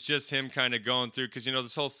 3 is just him kind of going through, because,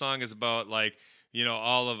 this whole song is about like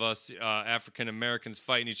all of us African Americans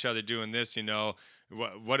fighting each other doing this,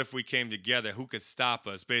 what if we came together? Who could stop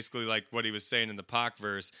us? Basically, like what he was saying in the Pac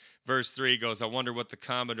verse. Verse 3 goes, I wonder what the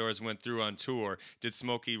Commodores went through on tour. Did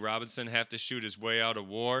Smokey Robinson have to shoot his way out of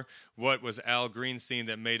war? What was Al Green seeing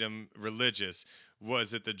that made him religious?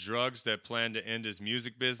 Was it the drugs that planned to end his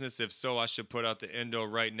music business? If so, I should put out the endo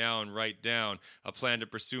right now and write down a plan to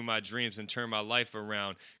pursue my dreams and turn my life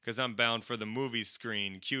around, because I'm bound for the movie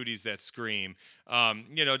screen, cuties that scream.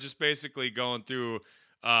 Just basically going through,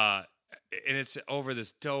 and it's over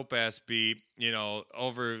this dope-ass beat,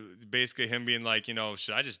 over basically him being like,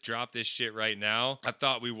 should I just drop this shit right now? I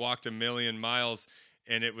thought we walked 1,000,000 miles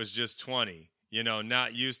and it was just 20.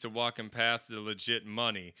 Not used to walking past the legit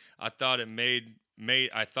money. I thought I made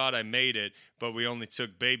it, but we only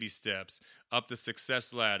took baby steps up the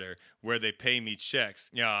success ladder where they pay me checks.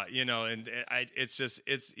 Yeah, it's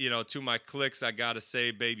to my clicks, I gotta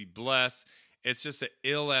say, baby bless. It's just an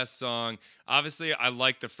ill-ass song. Obviously, I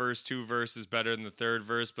like the first two verses better than the third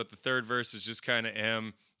verse, but the third verse is just kind of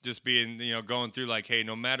him just being, going through like, hey,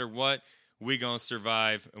 no matter what, we gonna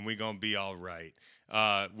survive and we gonna be all right.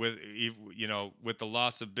 With the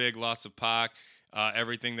loss of Big, loss of Pac,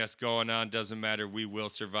 everything that's going on doesn't matter. We will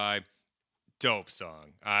survive. Dope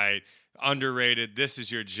song. All right. Underrated. This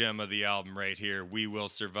is your gem of the album right here. We Will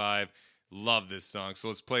Survive. Love this song. So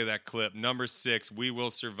let's play that clip. Number 6, We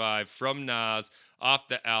Will Survive, from Nas, off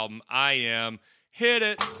the album I Am. Hit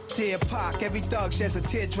it. Dear Pac, every thug sheds a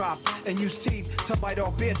teardrop and use teeth to bite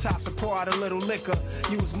off beer tops and pour out a little liquor.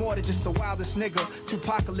 You was more than just the wildest nigga.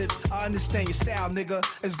 Tupacalypse, I understand your style, nigga.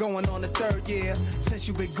 It's going on the 3rd year since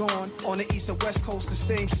you been gone. On the east and west coast, the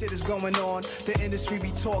same shit is going on. The industry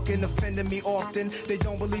be talking, offending me often. They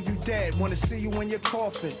don't believe you dead, wanna see you in your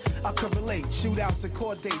coffin. I could relate, shootouts and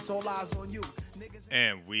court dates, all eyes on you.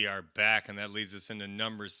 And we are back, and that leads us into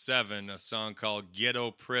number 7, a song called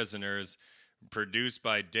Ghetto Prisoners, produced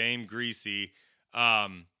by Dame Greasy.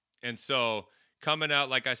 And so coming out,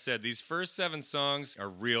 like I said, these first 7 songs are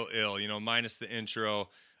real ill, minus the intro.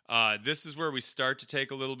 This is where we start to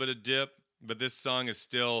take a little bit of dip, but this song is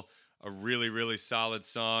still a really, really solid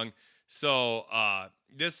song. So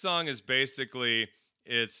this song is basically,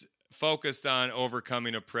 it's focused on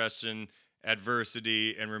overcoming oppression,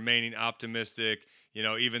 adversity, and remaining optimistic,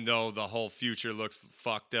 even though the whole future looks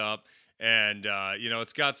fucked up. And,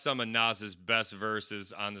 it's got some of Nas's best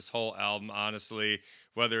verses on this whole album, honestly,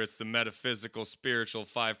 whether it's the metaphysical, spiritual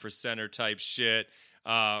 5%er type shit,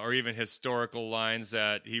 or even historical lines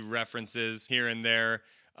that he references here and there.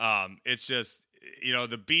 It's just,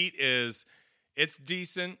 the beat it's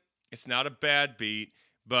decent. It's not a bad beat,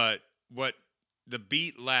 but what the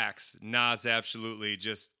beat lacks, Nas absolutely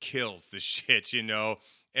just kills the shit,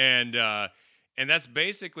 and that's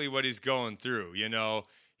basically what he's going through,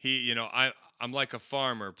 I'm like a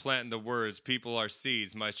farmer, planting the words, people are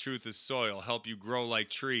seeds, my truth is soil, help you grow like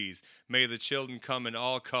trees. May the children come in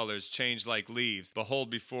all colors, change like leaves.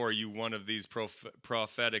 Behold before you one of these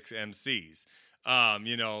prophetic MCs.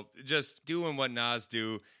 Just doing what Nas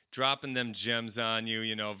do, dropping them gems on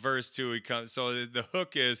you, verse 2, he comes, so the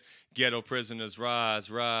hook is, ghetto prisoners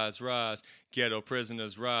rise, rise, rise, ghetto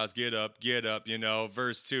prisoners rise, get up,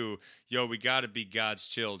 verse 2, yo, we gotta be God's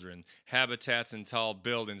children, habitats in tall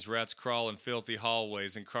buildings, rats crawl in filthy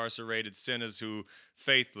hallways, incarcerated sinners who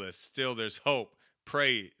faithless, still there's hope,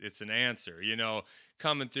 pray it's an answer,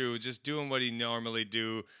 coming through, just doing what he normally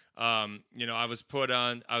do. I was put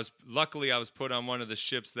on one of the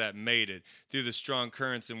ships that made it. Through the strong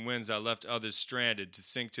currents and winds, I left others stranded to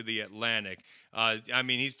sink to the Atlantic.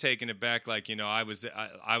 He's taking it back like, I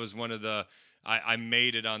was one of the, I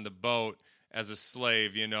made it on the boat as a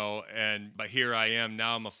slave, but here I am,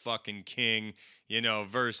 now I'm a fucking king.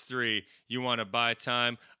 Verse 3, you want to buy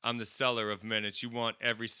time? I'm the seller of minutes. You want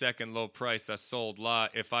every second low price.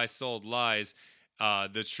 If I sold lies,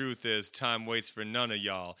 the truth is, time waits for none of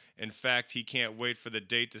y'all. In fact, he can't wait for the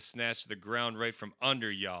date to snatch the ground right from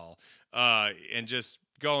under y'all. And just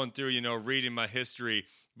going through, reading my history,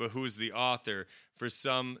 but who's the author? For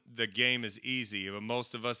some, the game is easy. But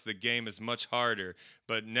most of us, the game is much harder.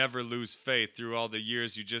 But never lose faith. Through all the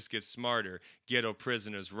years, you just get smarter. Ghetto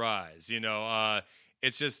prisoners rise.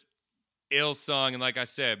 It's just ill song. And like I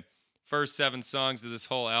said, first 7 songs of this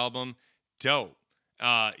whole album, dope.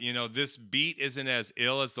 This beat isn't as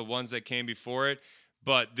ill as the ones that came before it,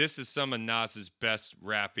 but this is some of Nas's best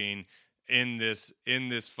rapping in this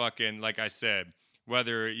fucking, like I said,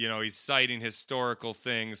 whether, he's citing historical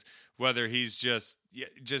things, whether he's just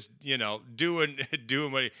doing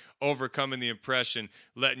what overcoming the oppression,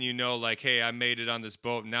 letting like, hey, I made it on this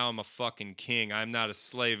boat. Now I'm a fucking king. I'm not a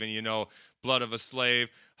slave. And, blood of a slave,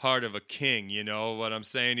 heart of a king. You know what I'm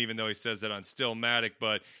saying? Even though he says that on Stillmatic,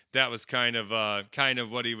 but that was kind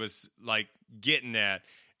of what he was like getting at.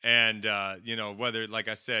 And you know, whether, like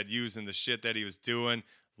I said, using the shit that he was doing,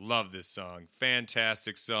 love this song.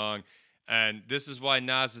 Fantastic song. And this is why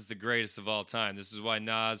Nas is the greatest of all time. This is why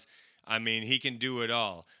Nas, I mean, he can do it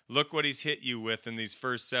all. Look what he's hit you with in these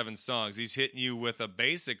first 7 songs. He's hitting you with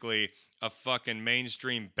basically a fucking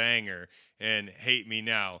mainstream banger and Hate Me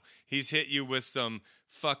Now. He's hit you with some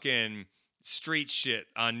fucking street shit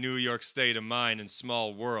on New York State of Mind and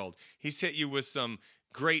Small World. He's hit you with some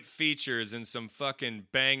great features and some fucking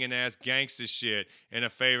banging ass gangsta shit and A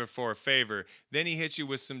Favor for a Favor. Then he hits you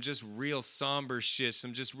with some just real somber shit,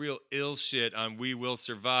 some just real ill shit on We Will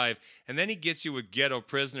Survive. And then he gets you with Ghetto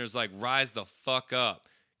Prisoners like Rise the Fuck Up.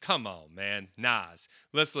 Come on, man. Nas.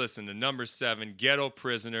 Let's listen to number 7, Ghetto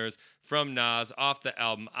Prisoners from Nas off the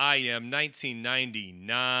album I Am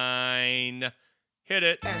 1999. Hit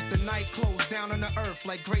it. As the night closed down on the earth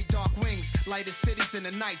like great dark wings, lighted cities in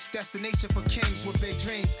the nights, destination for kings with big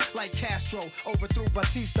dreams. Like Castro overthrew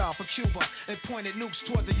Batista for Cuba and pointed nukes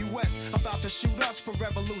toward the U.S. about to shoot us for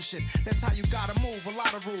revolution. That's how you gotta move. A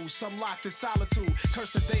lot of rules, some locked in solitude.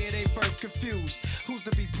 Cursed the day of their birth, confused. Who's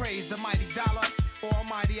to be praised, the mighty dollar or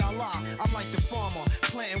Almighty Allah? I'm like the farmer,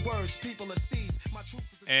 planting words, people are seeds. My truth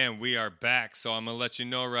is the And we are back, so I'm going to let you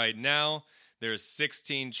know right now, there's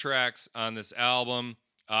 16 tracks on this album.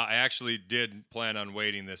 I actually did plan on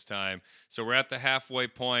waiting this time. So we're at the halfway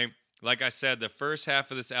point. Like I said, the first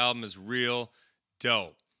half of this album is real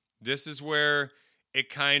dope. This is where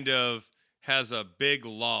it kind of has a big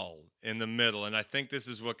lull in the middle, and I think this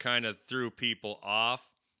is what kind of threw people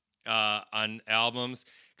off on albums.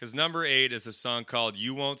 Because number 8 is a song called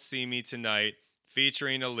You Won't See Me Tonight,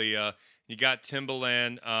 featuring Aaliyah. You got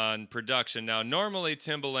Timbaland on production. Now, normally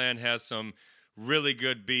Timbaland has some really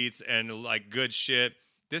good beats and like good shit.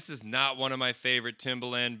 This is not one of my favorite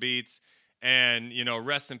Timbaland beats. And, you know,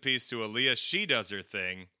 rest in peace to Aaliyah. She does her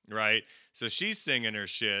thing, right? So she's singing her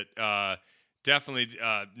shit. Definitely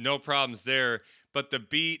no problems there. But the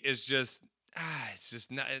beat is just, it's just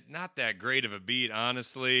not that great of a beat,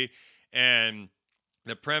 honestly. And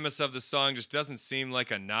the premise of the song just doesn't seem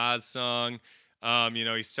like a Nas song. You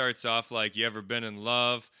know, he starts off like, you ever been in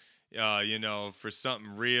love, you know, for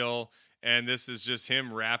something real. And this is just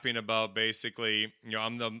him rapping about basically, you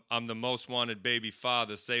know, I'm the most wanted baby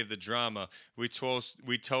father, save the drama. We toast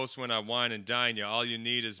when I wine and dine you. All you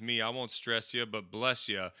need is me. I won't stress you, but bless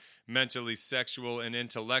you. Mentally, sexual, and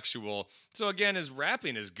intellectual. So again, his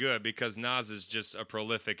rapping is good because Nas is just a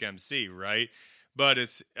prolific MC, right? But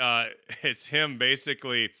it's him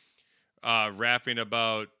basically rapping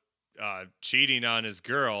about cheating on his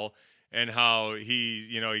girl. And how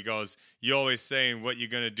he goes, you always saying what you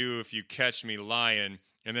gonna do if you catch me lying.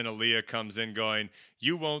 And then Aaliyah comes in going,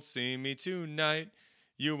 you won't see me tonight.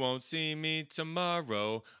 You won't see me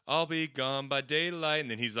tomorrow. I'll be gone by daylight.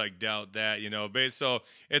 And then he's like, doubt that, you know. So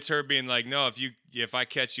it's her being like, no, if I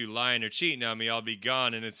catch you lying or cheating on me, I'll be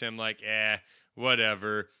gone. And it's him like,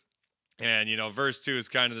 whatever. And, you know, verse 2 is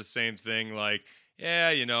kind of the same thing. Like,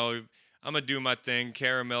 yeah, you know, I'm going to do my thing.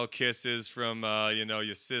 Caramel kisses from, you know,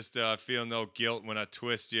 your sister. I feel no guilt when I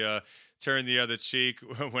twist you. Turn the other cheek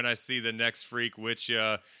when I see the next freak with you.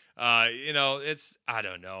 You know, I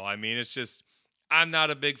don't know. I mean, it's just, I'm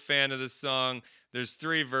not a big fan of this song. There's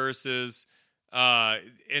 3 verses, and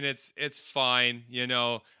it's fine. You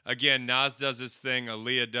know, again, Nas does his thing.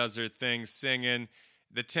 Aaliyah does her thing singing.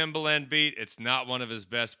 The Timbaland beat, it's not one of his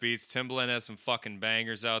best beats. Timbaland has some fucking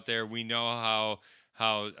bangers out there. We know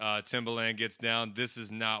how Timbaland gets down. This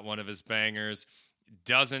is not one of his bangers.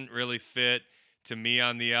 Doesn't really fit to me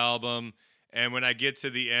on the album. And when I get to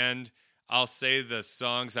the end, I'll say the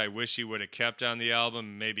songs I wish he would have kept on the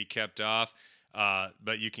album, maybe kept off.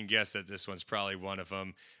 But you can guess that this one's probably one of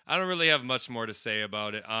them. I don't really have much more to say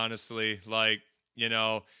about it, honestly. Like, you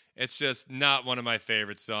know, it's just not one of my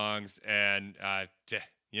favorite songs. And,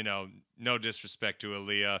 you know, no disrespect to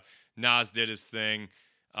Aaliyah. Nas did his thing.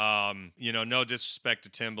 You know, no disrespect to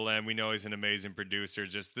Timbaland. We know he's an amazing producer.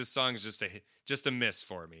 Just this song's just a miss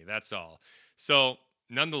for me. That's all. So,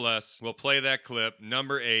 nonetheless, we'll play that clip.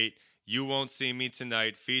 Number 8, You Won't See Me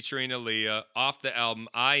Tonight, featuring Aaliyah, off the album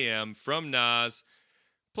I Am from Nas.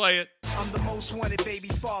 Play it. I'm the most wanted baby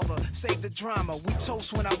father. Save the drama. We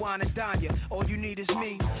toast when I wine and dine ya. All you need is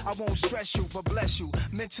me. I won't stress you, but bless you.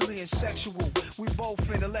 Mentally and sexual. We both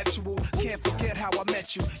intellectual. Can't forget how I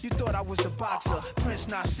met you. You thought I was the boxer. Prince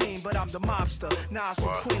not seen, but I'm the mobster. Nas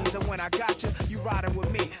from Queens, and when I got you riding with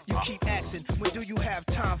me. You keep asking, when do you have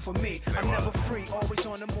time for me? I'm never free, always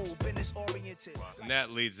on the move. Business oriented. And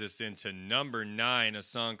that leads us into number 9, a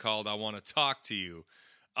song called I Want to Talk to You.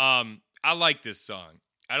 I like this song.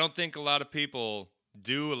 I don't think a lot of people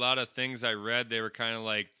do. A lot of things I read, they were kind of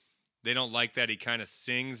like, they don't like that he kind of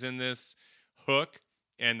sings in this hook,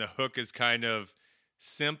 and the hook is kind of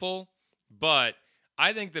simple, but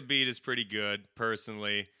I think the beat is pretty good,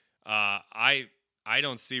 personally. I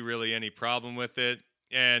don't see really any problem with it,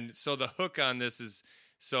 and so the hook on this is,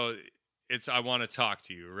 so it's I Want to Talk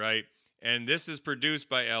to You, right? And this is produced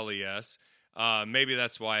by LES. Maybe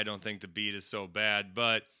that's why I don't think the beat is so bad,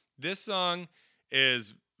 but this song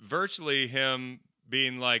is virtually him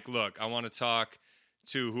being like, look, I want to talk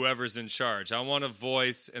to whoever's in charge. I want a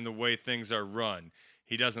voice in the way things are run.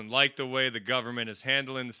 He doesn't like the way the government is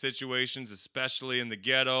handling the situations, especially in the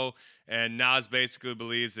ghetto. And Nas basically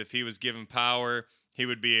believes if he was given power, he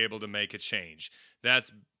would be able to make a change.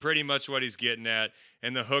 That's pretty much what he's getting at.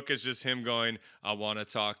 And the hook is just him going, I want to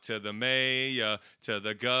talk to the mayor, to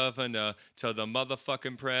the governor, to the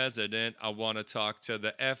motherfucking president. I want to talk to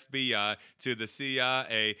the FBI, to the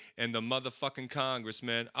CIA, and the motherfucking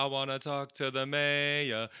congressman. I want to talk to the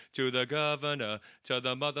mayor, to the governor, to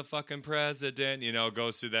the motherfucking president. You know,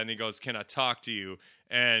 goes through that and he goes, can I talk to you?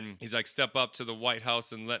 And he's like, step up to the White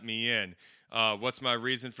House and let me in. What's my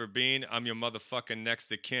reason for being? I'm your motherfucking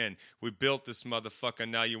next of kin. We built this motherfucker.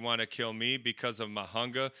 Now you want to kill me because of my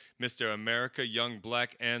hunger? Mr. America, young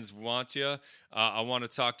black ends want ya. I want to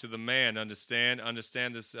talk to the man. Understand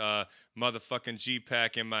this motherfucking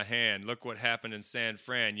G-Pack in my hand. Look what happened in San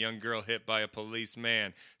Fran. Young girl hit by a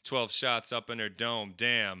policeman. 12 shots up in her dome.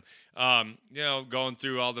 Damn. Going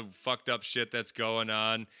through all the fucked up shit that's going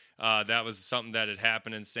on. That was something that had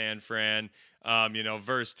happened in San Fran.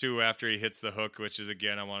 Verse 2 after he hits the hook, which is,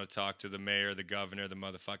 again, I want to talk to the mayor, the governor, the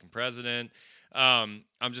motherfucking president. I'm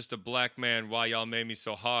just a black man. Why y'all made me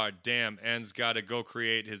so hard? Damn, N's got to go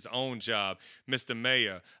create his own job. Mr.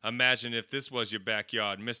 Mayor, imagine if this was your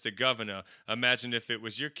backyard. Mr. Governor, imagine if it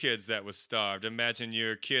was your kids that was starved. Imagine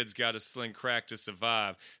your kids got to sling crack to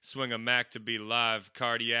survive, swing a Mac to be live,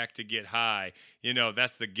 cardiac to get high.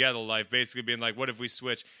 That's the ghetto life. Basically being like, what if we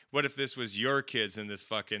switch? What if this was your kids in this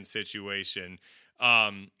fucking situation?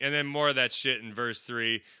 And then more of that shit in verse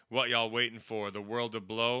 3. What y'all waiting for? The world to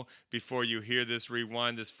blow? Before you hear this,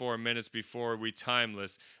 rewind this 4 minutes before we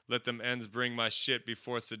timeless. Let them ends bring my shit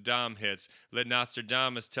before Saddam hits. Let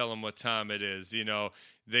Nostradamus tell them what time it is.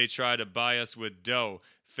 They try to buy us with dough.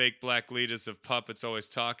 Fake black leaders of puppets always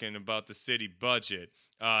talking about the city budget.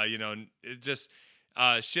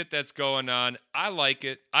 Shit that's going on. I like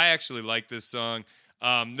it. I actually like this song.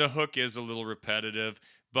 The hook is a little repetitive,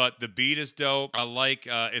 but the beat is dope. I like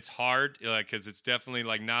it's hard because it's definitely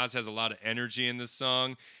like Nas has a lot of energy in this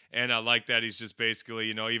song. And I like that he's just basically,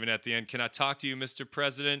 even at the end, can I talk to you, Mr.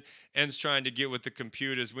 President? End's trying to get with the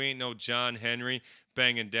computers. We ain't no John Henry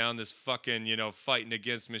banging down this fucking, fighting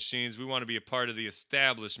against machines. We want to be a part of the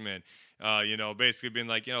establishment. Basically being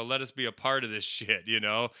like, let us be a part of this shit,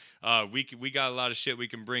 we got a lot of shit we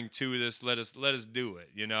can bring to this. Let us do it,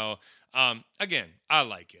 Again, I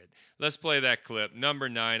like it. Let's play that clip. Number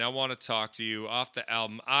 9, I Want to Talk to You, off the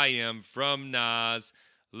album I Am from Nas.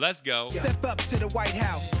 Let's go. Step up to the White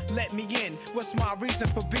House, let me in. What's my reason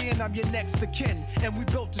for being? I'm your next of kin. And we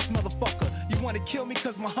built this motherfucker. You wanna kill me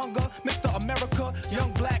cause my hunger? Mr. America,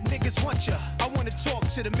 young black niggas want ya. I wanna talk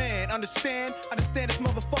to the man, understand? Understand this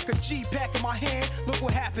motherfucker G-Pack in my hand. Look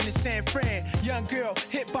what happened in San Fran. Young girl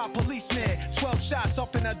hit by policeman. 12 shots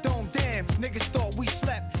up in a dome, damn. Niggas thought we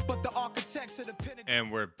slept, but the architects of the Pentagon. And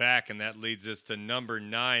we're back, and that leads us to number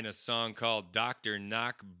 9, a song called Dr.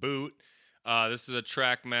 Knock Boot. This is a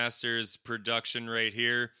Trackmasters production right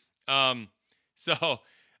here. So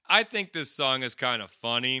I think this song is kind of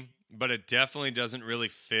funny, but it definitely doesn't really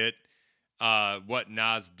fit what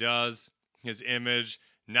Nas does, his image.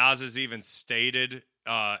 Nas has even stated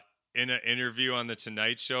in an interview on The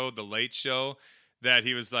Tonight Show, The Late Show, that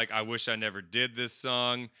he was like, I wish I never did this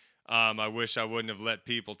song. I wish I wouldn't have let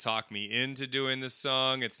people talk me into doing this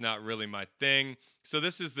song. It's not really my thing. So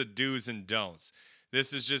this is the do's and don'ts.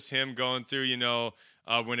 This is just him going through,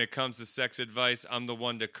 when it comes to sex advice, I'm the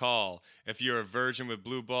one to call. If you're a virgin with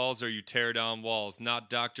blue balls or you tear down walls, not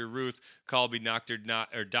Dr. Ruth, call me Dr.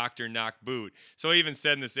 Knockboot. So he even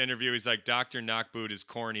said in this interview, he's like, Dr. Knockboot is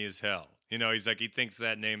corny as hell. He's like, he thinks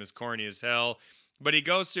that name is corny as hell. But he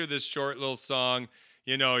goes through this short little song.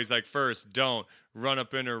 You know, he's like, first, don't run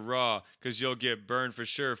up in her raw, because you'll get burned for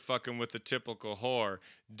sure fucking with the typical whore.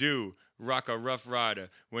 Do rock a rough rider.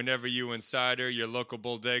 Whenever you inside her, your local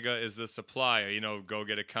bodega is the supplier. You know, go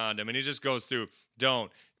get a condom. And he just goes through,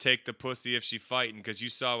 don't take the pussy if she fighting, because you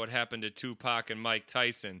saw what happened to Tupac and Mike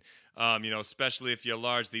Tyson. You know, especially if you're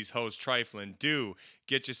large, these hoes trifling. Do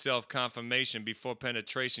get yourself confirmation before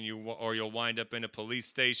penetration, or you'll wind up in a police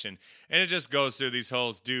station. And it just goes through these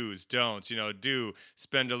hoes, do's, don'ts. You know, do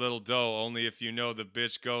spend a little dough only if you know the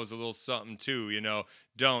bitch goes a little something too. You know,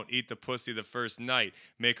 don't eat the pussy the first night.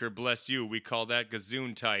 Make her bless you. We call that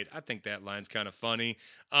gazoon tight. I think that line's kind of funny.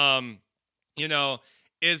 You know,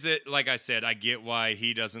 is it, like I said, I get why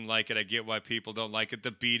he doesn't like it. I get why people don't like it.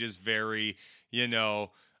 The beat is very,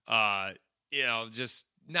 just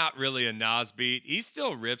not really a Nas beat. He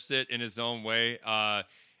still rips it in his own way. I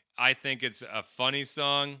think it's a funny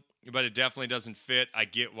song, but it definitely doesn't fit. I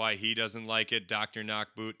get why he doesn't like it. Dr.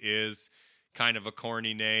 Knockboot is kind of a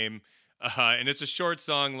corny name. And it's a short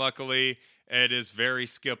song, luckily. It is very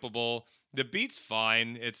skippable. The beat's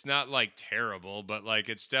fine. It's not like terrible, but like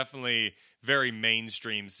it's definitely very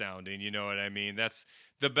mainstream sounding. You know what I mean? That's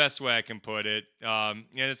the best way I can put it. And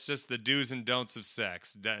it's just the do's and don'ts of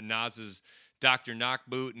sex. Nas is Dr.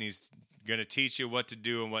 Knockboot, and he's going to teach you what to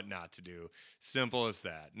do and what not to do. Simple as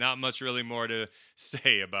that. Not much really more to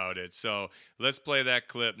say about it. So let's play that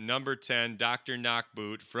clip. Number 10, Dr.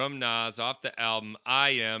 Knockboot from Nas off the album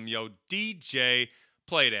I Am. Yo, DJ,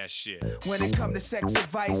 play that shit. When it come to sex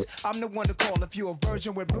advice, I'm the one to call if you a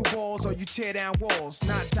virgin with blue balls or you tear down walls.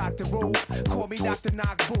 Not Dr. Rule, call me Dr.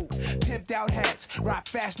 Knockboot. Pimped out hats, rock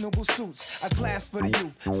fashionable suits. A class for the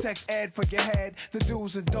youth, sex ed for your head. The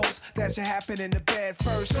do's and don'ts that should happen in the bed.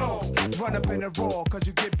 First home, run up in a raw, cause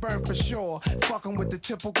you get burned for sure. Fucking with the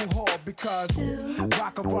typical whore, because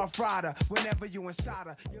rock a rough rider whenever you inside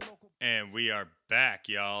her. Your local. And we are back,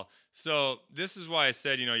 y'all. So this is why I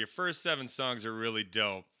said, your first 7 songs are really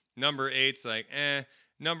dope. Number 8's like, eh.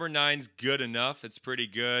 Number 9's good enough. It's pretty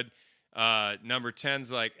good. Number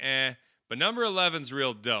 10's like, eh. But number 11's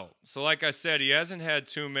real dope. So like I said, he hasn't had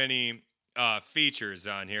too many features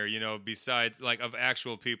on here, besides like of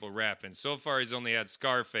actual people rapping. So far, he's only had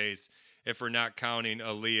Scarface, if we're not counting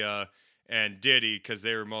Aaliyah and Diddy, because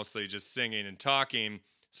they were mostly just singing and talking.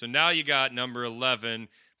 So now you got number 11,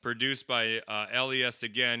 produced by LES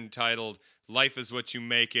again, titled Life Is What You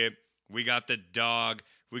Make It. We got The Dog.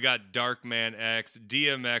 We got Darkman X,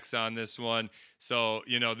 DMX on this one. So,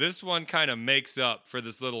 this one kind of makes up for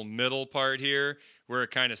this little middle part here where it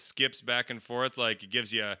kind of skips back and forth. Like, it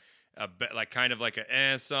gives you kind of like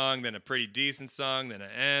an song, then a pretty decent song, then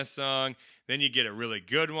an song. Then you get a really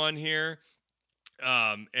good one here.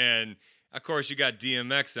 And, of course, you got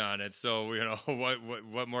DMX on it. So,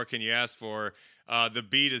 what more can you ask for? The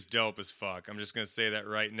beat is dope as fuck. I'm just going to say that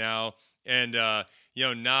right now. And,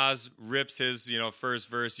 Nas rips his, first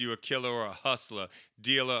verse, you a killer or a hustler,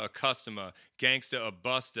 dealer, a customer, gangster, a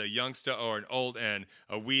buster, youngster, or an old end,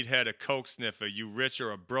 a weed head, a coke sniffer, you rich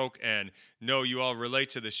or a broke end. No, you all relate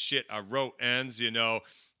to the shit I wrote ends,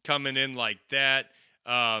 coming in like that.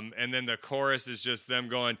 And then the chorus is just them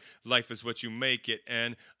going, life is what you make it,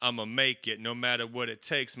 and I'ma make it. No matter what it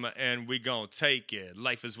takes, my end, we gon' take it.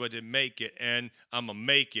 Life is what it make it, and I'ma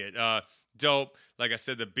make it. Dope. Like I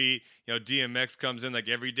said, the beat, DMX comes in like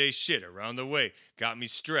everyday shit around the way. Got me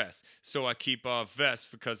stressed. So I keep off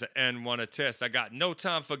vest because I end want to test. I got no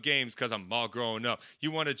time for games because I'm all growing up.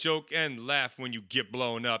 You want to joke and laugh when you get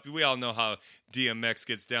blown up. We all know how DMX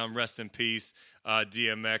gets down. Rest in peace.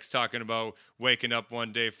 DMX talking about waking up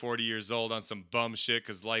one day 40 years old on some bum shit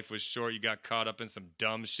because life was short. You got caught up in some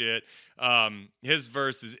dumb shit. His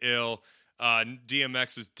verse is ill.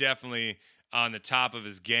 DMX was definitely on the top of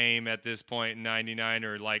his game at this point in 99,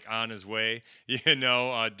 or like on his way,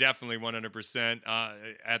 definitely 100%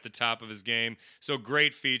 at the top of hhis game. So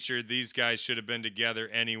great feature. These guys should have been together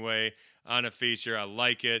anyway on a feature. I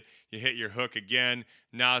like it. You hit your hook again.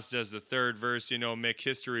 Nas does the third verse, make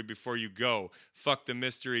history before you go. Fuck the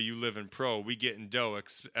mystery, you live in pro. We getting dough,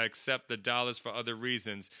 accept the dollars for other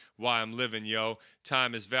reasons. Why I'm living, yo.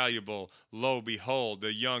 Time is valuable. Lo, behold,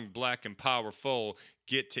 the young, black, and powerful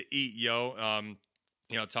get to eat, yo.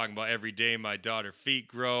 Talking about every day my daughter feet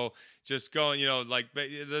grow. Just going,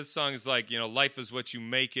 this song is like, life is what you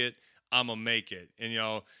make it. I'ma make it.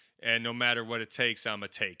 And no matter what it takes, I'ma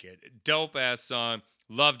take it. Dope ass song.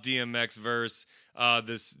 Love DMX verse.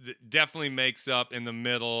 This definitely makes up in the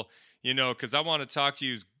middle, because I want to talk to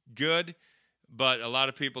you is good, but a lot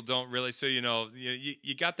of people don't really. So,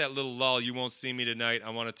 you got that little lull. You won't see me tonight. I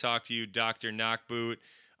want to talk to you, Dr. Knockboot.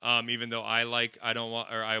 Even though I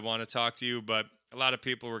want to talk to you, but A lot of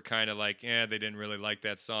people were kind of like, they didn't really like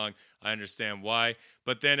that song. I understand why.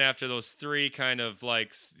 But then after those 3 kind of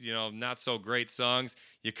like, not so great songs,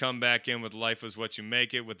 you come back in with Life Is What You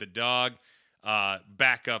Make It with the dog,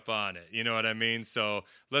 back up on it. You know what I mean? So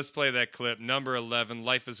let's play that clip. Number 11,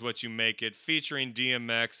 Life Is What You Make It, featuring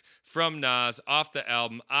DMX from Nas off the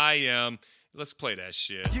album I Am. Let's play that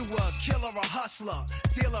shit. You a killer, a hustler,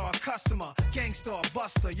 dealer, a customer, gangster, a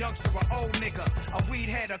buster, youngster, a old nigga, a weed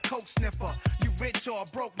head, a coke sniffer. You rich or a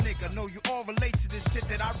broke nigga? No, you all relate to this shit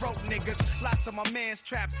that I wrote, niggas. Lots of my mans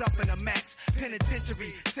trapped up in a max penitentiary,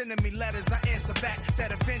 sending me letters I answer back.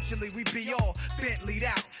 That eventually we be all Bentley'd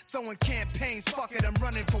out, throwing campaigns. Fuck it, I'm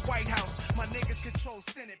running for White House. My niggas control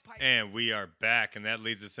Senate. And we are back, and that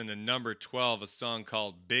leads us into number 12, a song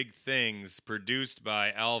called Big Things, produced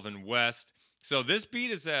by Alvin West. So this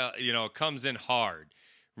beat is, comes in hard.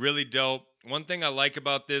 Really dope. One thing I like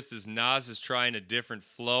about this is Nas is trying a different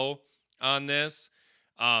flow on this.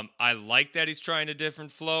 I like that he's trying a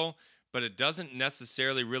different flow, but it doesn't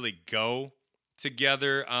necessarily really go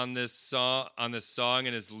together on this song. And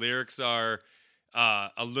his lyrics are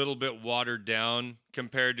a little bit watered down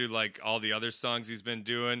compared to like all the other songs he's been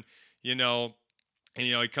doing, And,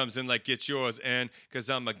 he comes in like, get yours, and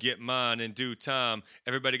because I'm going to get mine in due time.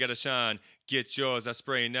 Everybody got to shine. Get yours. I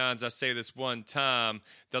spray nines. I say this one time.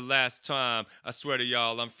 The last time. I swear to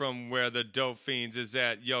y'all, I'm from where the dope fiends is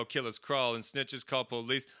at. Yo, killers crawl and snitches call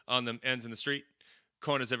police on them ends in the street.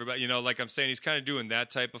 Corners, everybody. Like I'm saying, he's kind of doing that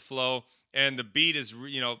type of flow. And the beat is,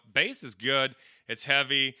 bass is good. It's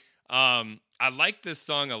heavy. I liked this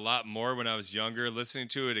song a lot more when I was younger. Listening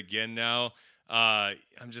to it again now, I'm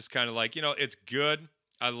just kind of like, it's good.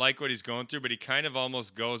 I like what he's going through, but he kind of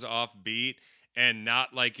almost goes off beat and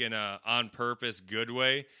not like in a on purpose good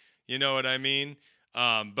way. You know what I mean?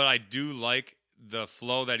 But I do like the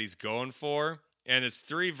flow that he's going for. And it's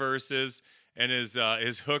 3 verses, and his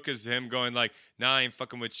hook is him going like, nah, I ain't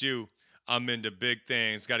fucking with you. I'm into big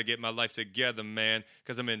things. Got to get my life together, man,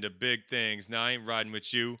 because I'm into big things. Now I ain't riding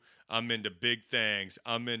with you. I'm into big things.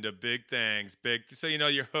 I'm into big things. So,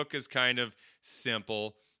 your hook is kind of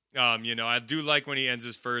simple. I do like when he ends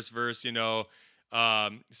his first verse,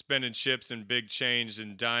 spending chips and big change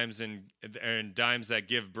and dimes and dimes that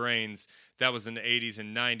give brains. That was an 80s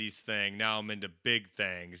and 90s thing. Now I'm into big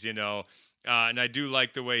things, And I do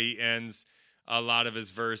like the way he ends a lot of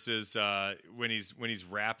his verses when he's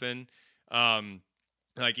rapping.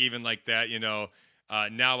 Like even like that,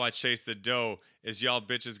 now I chase the dough. Is y'all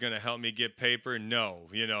bitches gonna help me get paper? No.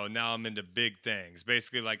 Now I'm into big things.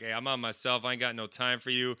 Basically like, hey, I'm on myself. I ain't got no time for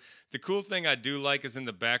you. The cool thing I do like is in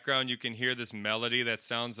the background, you can hear this melody that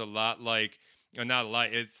sounds a lot like, or not a lot,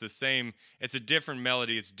 it's the same, it's a different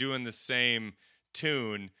melody. It's doing the same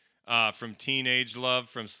tune from Teenage Love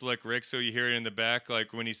from Slick Rick. So you hear it in the back,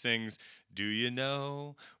 like when he sings, do you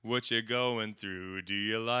know what you're going through? Do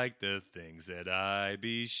you like the things that I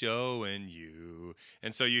be showing you?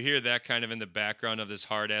 And so you hear that kind of in the background of this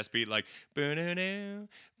hard-ass beat, like...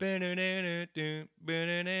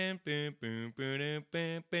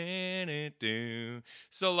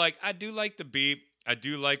 So, like, I do like the beat. I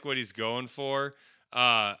do like what he's going for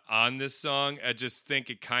on this song. I just think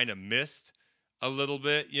it kind of missed a little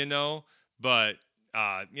bit, But,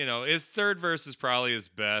 his third verse is probably his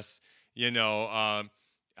best.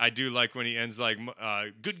 I do like when he ends like,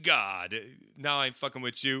 good God, now I ain't fucking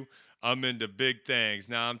with you. I'm into big things.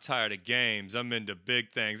 Now I'm tired of games. I'm into big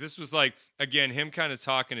things. This was like, again, him kind of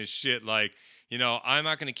talking his shit like, I'm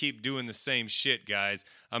not going to keep doing the same shit, guys.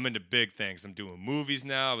 I'm into big things. I'm doing movies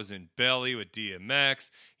now. I was in Belly with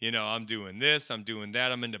DMX. I'm doing this. I'm doing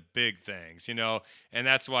that. I'm into big things, And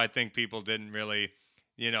that's why I think people didn't really,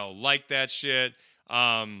 like that shit.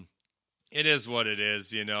 It is what it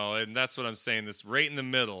is, and that's what I'm saying. This right in the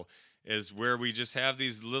middle is where we just have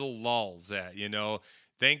these little lulls at,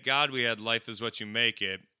 Thank God we had Life Is What You Make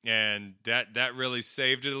It, and that really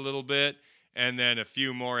saved it a little bit, and then a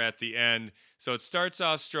few more at the end. So it starts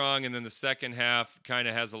off strong, and then the second half kind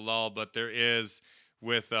of has a lull, but there is,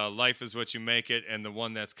 with Life Is What You Make It and the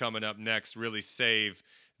one that's coming up next, really save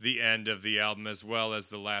the end of the album as well as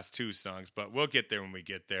the last 2 songs, but we'll get there when we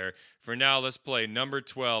get there. For now, let's play number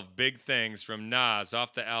 12, Big Things from Nas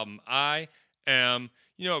off the album I Am.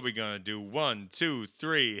 You know what we're gonna do. 1, 2,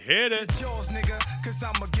 3, hit it. Get yours, nigga, cause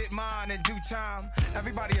I'ma get mine in due time.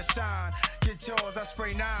 Everybody a shine. Get yours, I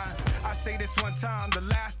spray nines. I say this one time, the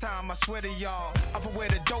last time, I swear to y'all. I'm from where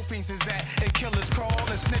the dope fiends is at. And killers crawl and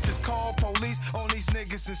snitches call police on these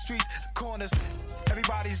niggas in streets, corners.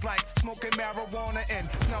 Everybody's like smoking marijuana and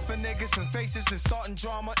snuffing niggas in faces and starting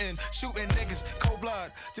drama and shooting niggas. Cold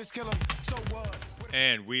blood, just kill them, so what?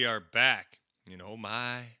 And we are back.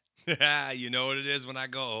 My. You know what it is when I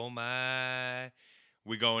go, oh my.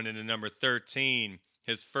 We going into number 13,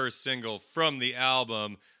 his first single from the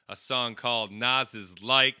album, a song called Nas's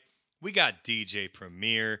Like. We got DJ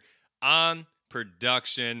Premier on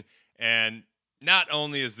production, and not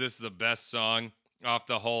only is this the best song off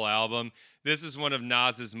the whole album, this is one of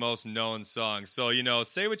Nas's most known songs. So,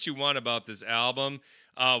 say what you want about this album.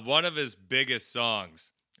 One of his biggest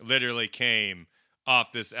songs literally came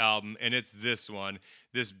off this album, and it's this one.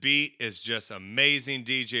 This beat is just amazing.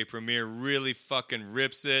 DJ Premier really fucking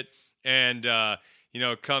rips it, and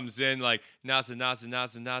comes in like Nas is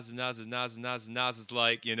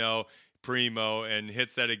like, primo, and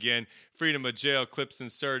hits that again. Freedom of jail, clips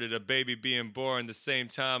inserted, a baby being born, the same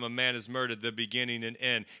time a man is murdered, the beginning and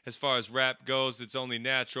end. As far as rap goes, it's only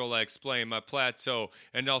natural I explain my plateau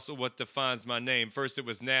and also what defines my name. First it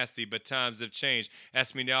was nasty, but times have changed.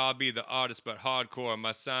 Ask me now, I'll be the artist, but hardcore,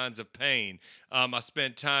 my signs of pain. I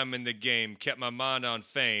spent time in the game, kept my mind on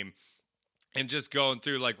fame, and just going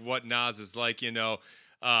through like what Nas is like,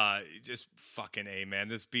 just fucking A, man.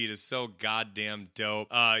 This beat is so goddamn dope.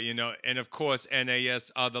 And of course,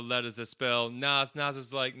 NAS are the letters that spell Nas. Nas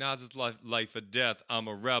is life or death. I'm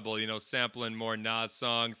a rebel, sampling more Nas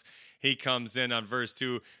songs. He comes in on verse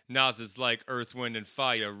 2. Nas is like earth, wind, and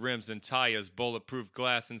fire, rims and tires, bulletproof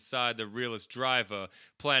glass inside the realest driver.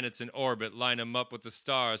 Planets in orbit, line them up with the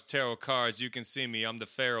stars. Tarot cards, you can see me, I'm the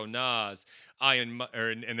Pharaoh Nas. And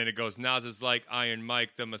then it goes, Nas is like Iron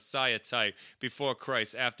Mike, the Messiah type. Before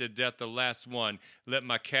Christ, after death, the last one. Let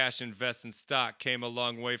my cash invest in stock. Came a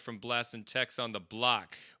long way from blasting text on the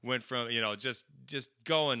block. Went from, just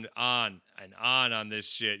going on and on this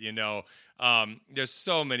shit, There's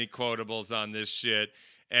so many quotables on this shit.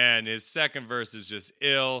 And his second verse is just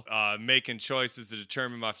ill, making choices to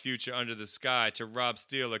determine my future under the sky, to rob,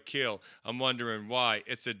 steal, or kill. I'm wondering why.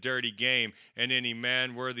 It's a dirty game, and any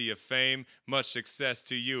man worthy of fame, much success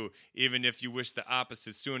to you. Even if you wish the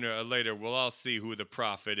opposite, sooner or later, we'll all see who the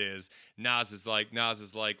prophet is. Nas is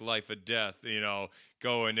like life or death,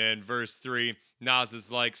 going in. Verse 3, Nas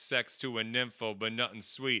is like sex to a nympho, but nothing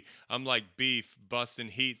sweet. I'm like beef, busting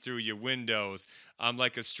heat through your windows. I'm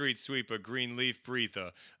like a street sweeper, green leaf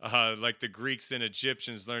breather. Like the Greeks and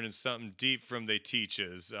Egyptians learning something deep from their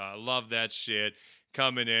teachers. Love that shit.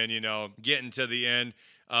 Coming in, getting to the end.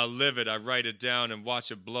 Live it, I write it down and watch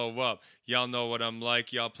it blow up. Y'all know what I'm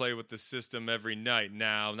like. Y'all play with the system every night.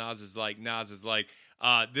 Now, Nas is like.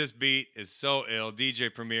 This beat is so ill.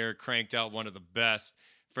 DJ Premier cranked out one of the best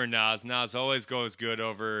for Nas. Nas always goes good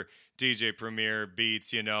over DJ Premier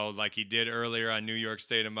beats, like he did earlier on New York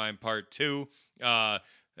State of Mind Part 2.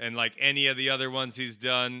 And like any of the other ones he's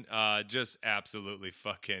done, just absolutely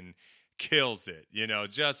fucking kills it,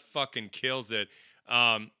 just fucking kills it.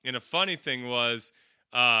 And a funny thing was,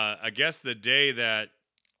 I guess the day that,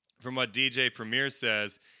 from what DJ Premier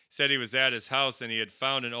said he was at his house and he had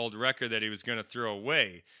found an old record that he was going to throw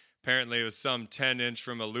away. Apparently it was some 10-inch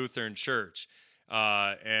from a Lutheran church.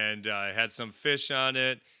 And had some fish on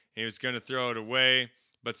it. He was going to throw it away,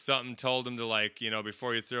 but something told him to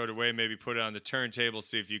before you throw it away, maybe put it on the turntable,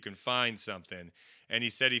 see if you can find something. And he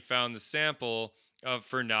said he found the sample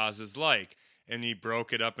for Nas's Like, and he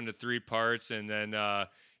broke it up into 3 parts, and then,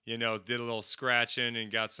 did a little scratching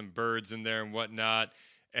and got some birds in there and whatnot.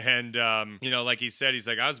 And, like he said, he's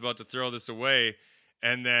like, I was about to throw this away.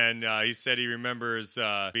 And then he said he remembers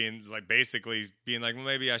being like, well,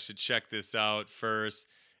 maybe I should check this out first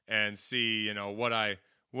and see, what I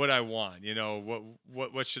want,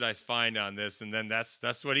 what should I find on this? And then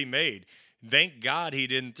that's what he made. Thank God he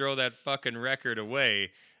didn't throw that fucking record away.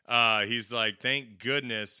 He's like, thank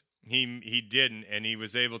goodness he didn't, and he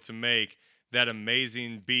was able to make that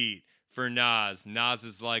amazing beat for Nas. Nas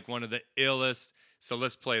is like one of the illest. So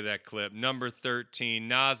let's play that clip. Number 13,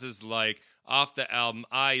 Nas is like, off the album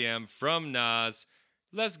I Am from Nas.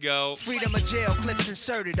 Let's go. Freedom of jail, clips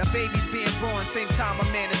inserted. A baby's being born, same time a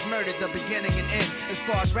man is murdered. The beginning and end. As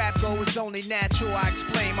far as rap go, it's only natural. I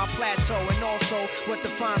explain my plateau and also what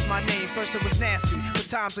defines my name. First it was nasty, but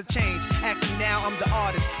times have changed. Ask me now, I'm the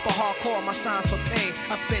artist, but hardcore, my signs for pain.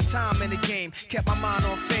 I spent time in the game, kept my mind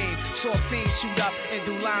on fame. Saw fiends shoot up and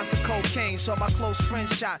do lines of cocaine. Saw my close friend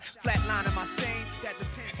shot, flatlining my sane. That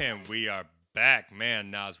depends. And we are back,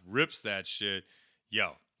 man. Nas rips that shit.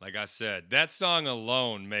 Yo. Like I said, that song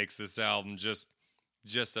alone makes this album just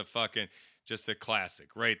a classic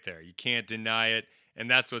right there. You can't deny it. And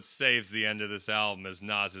that's what saves the end of this album, as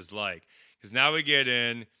Nas is like. Because now we get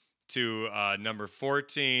in to number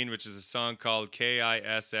 14, which is a song called Kissing,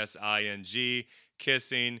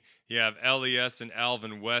 Kissing. You have LES and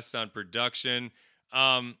Alvin West on production.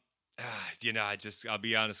 I'll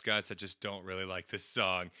be honest, guys, I just don't really like this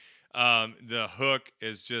song. The hook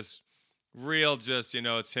is just real,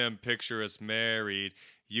 it's him, picture us married,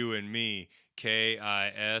 you and me, Kissing.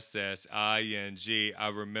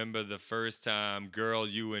 I remember the first time, girl,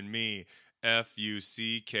 you and me, Fucking.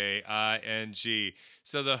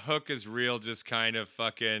 So the hook is real, just kind of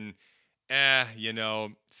fucking,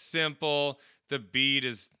 simple. The beat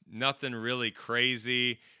is nothing really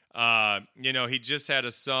crazy. He just had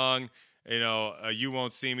a song, You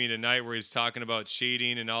Won't See Me Tonight, where he's talking about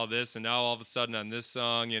cheating and all this. And now all of a sudden on this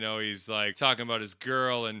song, he's like talking about his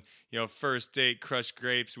girl and, first date, crushed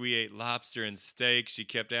grapes. We ate lobster and steak. She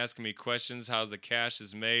kept asking me questions, how the cash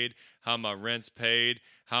is made, how my rent's paid,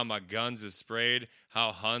 how my guns is sprayed,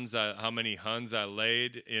 how many huns I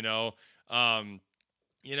laid,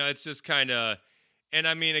 it's just kind of, and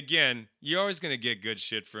I mean, again, you're always going to get good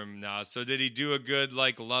shit from Nas. So did he do a good,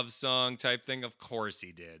 love song type thing? Of course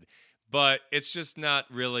he did. But it's just not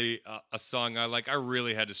really a song I like. I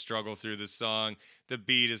really had to struggle through this song. The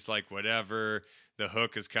beat is like whatever. The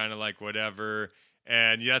hook is kind of like whatever.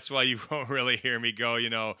 And that's why you won't really hear me go,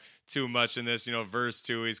 too much in this. Verse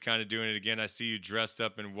 2, he's kind of doing it again. I see you dressed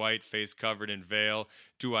up in white, face covered in veil.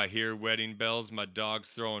 Do I hear wedding bells? My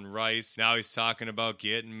dog's throwing rice. Now he's talking about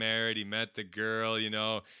getting married. He met the girl,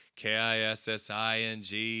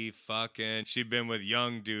 Kissing, fucking. She'd been with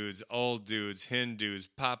young dudes, old dudes, Hindus,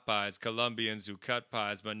 Popeyes, Colombians who cut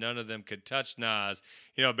pies, but none of them could touch Nas.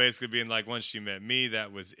 Basically being like, once she met me,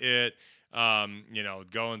 that was it.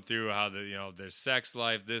 Going through how their sex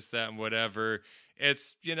life, this, that, and whatever.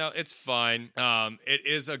 It's, it's fine. It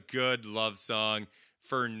is a good love song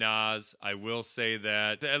for Nas. I will say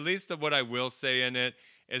that. At least what I will say in it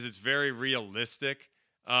is it's very realistic,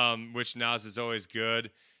 which Nas is always good,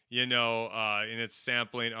 and it's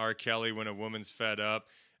sampling R. Kelly when a woman's fed up.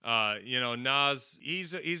 Nas,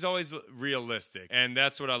 he's always realistic, and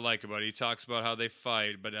that's what I like about it. He talks about how they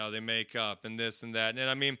fight, but how they make up, and this and that. And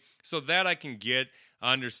I mean, so that I can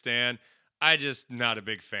understand. I just not a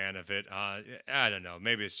big fan of it. I don't know.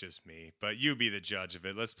 Maybe it's just me, but you be the judge of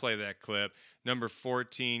it. Let's play that clip. Number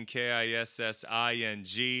 14,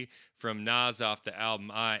 Kissing from Nas off the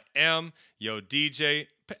album I Am. Yo, DJ,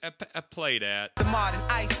 play that. The modern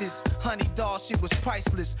ISIS, honey doll, she was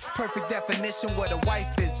priceless. Perfect definition what a wife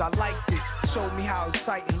is. I like this. Showed me how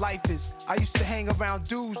exciting life is. I used to hang around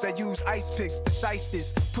dudes that use ice picks to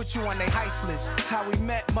shysters. Put you on their heist list. How we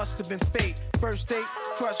met must have been fate. First date,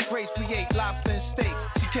 crushed grapes, we ate lobster and steak.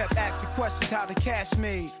 She kept asking questions, how the cash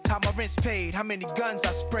made, how my rent's paid, how many guns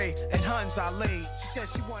I sprayed, and huns I laid. She said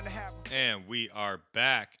she wanted to have. And we are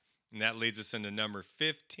back. And that leads us into number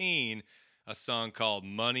 15, a song called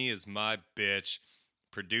Money Is My Bitch,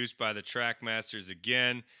 produced by the Trackmasters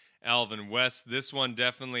again, Alvin West. This one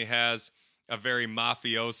definitely has a very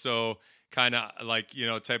mafioso kind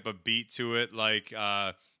of type of beat to it,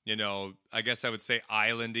 I guess I would say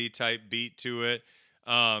islandy type beat to it.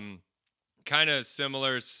 Kind of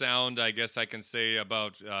similar sound, I guess I can say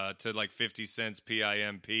about to 50 Cent's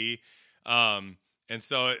PIMP. And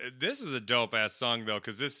so this is a dope ass song though,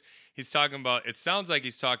 because he's talking about, it sounds like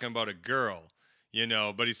he's talking about a girl,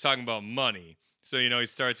 but he's talking about money. So, he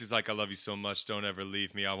starts, he's like, I love you so much, don't ever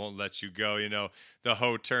leave me, I won't let you go, the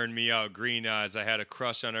hoe turned me out, green eyes, I had a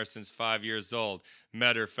crush on her since 5 years old,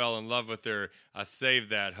 met her, fell in love with her, I saved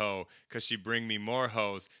that hoe, cause she bring me more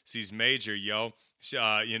hoes, she's major, yo.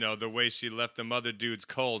 The way she left them other dudes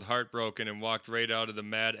cold, heartbroken, and walked right out of the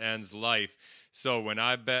Mad End's life. So when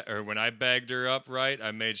I bagged her up right,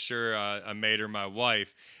 I made sure I made her my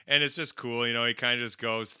wife. And it's just cool, he kind of just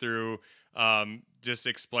goes through just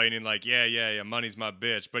explaining yeah, money's my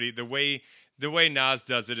bitch. But the way Nas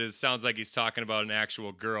does it, it sounds like he's talking about an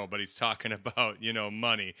actual girl, but he's talking about,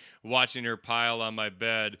 money. Watching her pile on my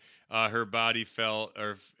bed, her body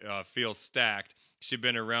feels stacked. She'd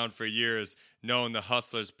been around for years, knowing the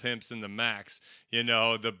hustlers, pimps, and the max.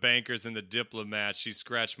 The bankers and the diplomats. She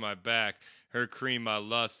scratched my back. Her cream, my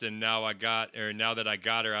lust, and now that I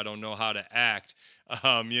got her, I don't know how to act.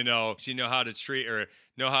 She know how to treat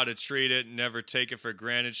it, never take it for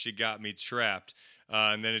granted. She got me trapped.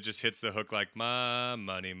 And then it just hits the hook like, my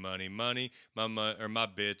money, money, money, my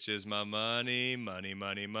bitch is my money, money,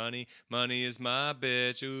 money, money, money is my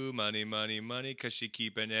bitch, ooh, money, money, money, cause she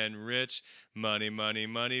keepin' and rich, money, money,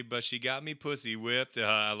 money, but she got me pussy whipped,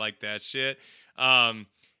 I like that shit.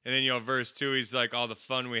 And then, verse 2, he's like, all the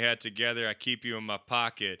fun we had together, I keep you in my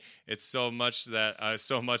pocket. It's so much that,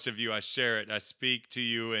 so much of you, I share it. I speak to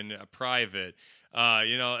you in private.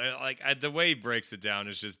 The way he breaks it down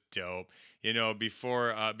is just dope.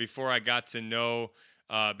 Before I got to know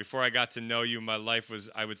Before I got to know you,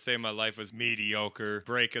 I would say my life was mediocre.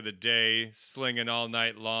 Break of the day, slinging all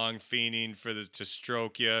night long, fiending to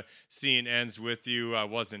stroke you. Seeing ends with you, I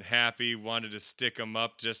wasn't happy. Wanted to stick them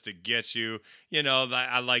up just to get you. You know,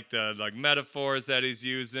 I like the metaphors that he's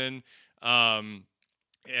using.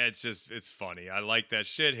 It's funny. I like that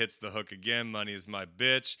shit. Hits the hook again. Money is my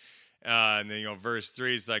bitch. And then, verse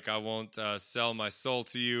 3 is like, I won't sell my soul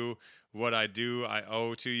to you. What I do, I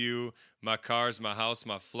owe to you. My cars, my house,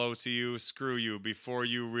 my flow to you. Screw you. Before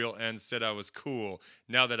you, real ends said I was cool.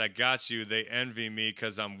 Now that I got you, they envy me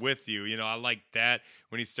because I'm with you. You know, I like that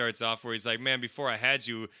when he starts off where he's like, man, before I had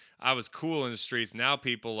you, I was cool in the streets. Now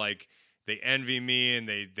people they envy me and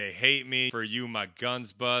they hate me. For you, my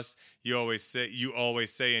guns bust. You always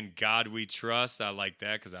say in God we trust. I like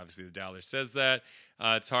that because obviously the dollar says that.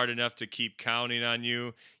 It's hard enough to keep counting on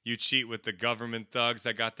you. You cheat with the government thugs.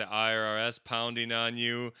 I got the IRS pounding on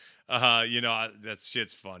you. That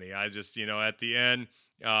shit's funny. I just, at the end,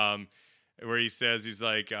 where he says, he's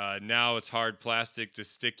like, now it's hard plastic to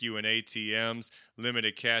stick you in ATMs,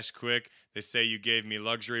 limited cash quick. They say you gave me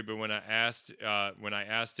luxury, but when I asked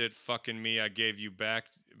it, fucking me, I gave you back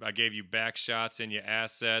shots and your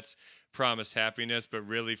assets. Promise happiness, but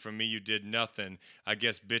really for me you did nothing. I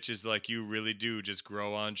guess bitches like you really do just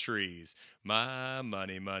grow on trees. My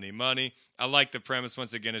money, money, money. I like the premise.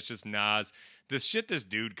 Once again, it's just Nas. This shit this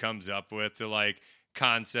dude comes up with to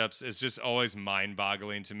concepts is just always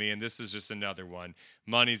mind-boggling to me, and this is just another one.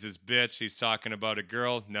 Money's his bitch. He's talking about a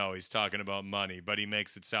girl. No, he's talking about money, but he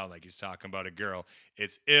makes it sound like he's talking about a girl.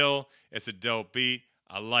 It's ill. It's a dope beat.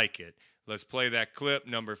 I like it. Let's play that clip,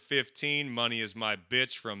 number 15, Money is My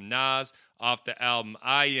Bitch from Nas, off the album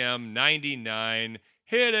I Am 99.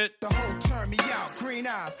 Hit it. The hoe turned me out, green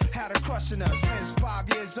eyes, had her crushing her since 5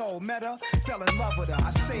 years old. Met her, fell in love with her.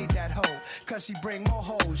 I saved that hoe, cause she bring more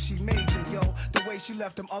hoes. She major, yo. The way she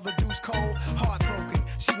left them other dudes cold, heartbroken.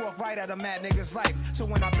 She walked right at a mad nigga's life. So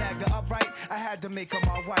when I bagged her up right, I had to make her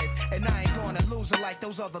my wife. And I ain't gonna lose her like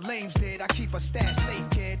those other lames did. I keep her stash safe,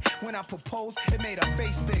 kid. When I propose, it made her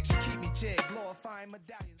face big. She keep me jig, glorifying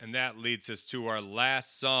medallions. And that leads us to our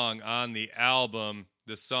last song on the album.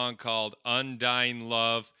 The song called Undying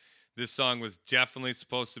Love. This song was definitely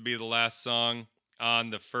supposed to be the last song on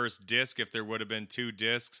the first disc, if there would have been 2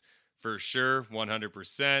 discs, for sure,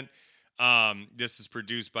 100%. This is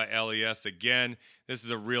produced by LES again. This is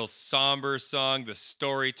a real somber song. The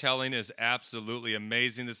storytelling is absolutely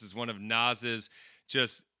amazing. This is one of Nas's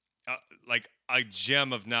just a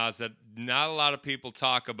gem of Nas that not a lot of people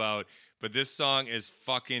talk about, but this song is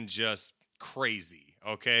fucking just crazy,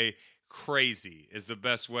 okay? Crazy is the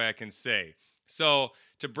best way I can say. So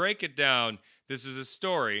to break it down, this is a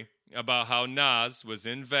story about how Nas was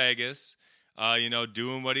in Vegas,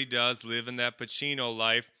 doing what he does, living that Pacino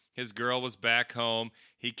life. His girl was back home.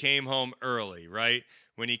 He came home early, right?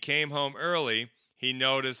 When he came home early, he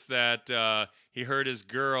noticed that he heard his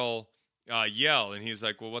girl yell, and he's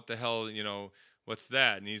like, well, what the hell, what's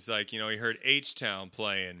that? And he's like, he heard H-Town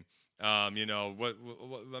playing.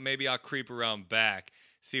 Maybe I'll creep around back,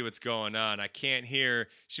 see what's going on. I can't hear.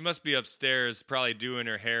 She must be upstairs probably doing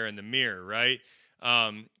her hair in the mirror, right?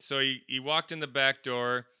 So he walked in the back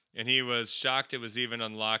door, and he was shocked it was even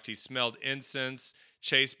unlocked. He smelled incense,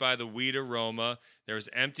 chased by the weed aroma. There was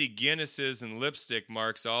empty Guinnesses and lipstick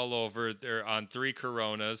marks all over there on 3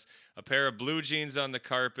 Coronas, a pair of blue jeans on the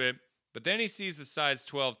carpet. But then he sees the size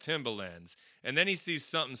 12 Timberlands, and then he sees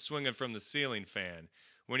something swinging from the ceiling fan.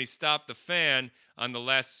 When he stopped the fan on the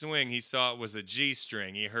last swing, he saw it was a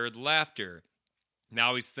G-string. He heard laughter.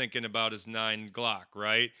 Now he's thinking about his 9 Glock,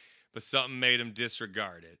 right? But something made him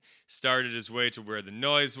disregard it. Started his way to where the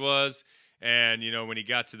noise was, and, when he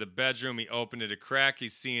got to the bedroom, he opened it a crack.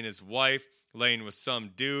 He's seeing his wife laying with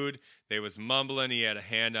some dude. They was mumbling. He had a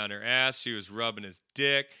hand on her ass. She was rubbing his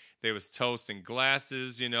dick. They was toasting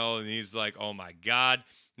glasses, and he's like, oh, my God.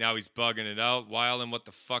 Now he's bugging it out, wilding, what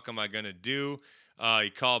the fuck am I going to do? He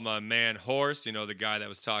called my man Horse, the guy that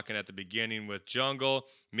was talking at the beginning with Jungle.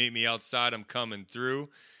 Meet me outside, I'm coming through.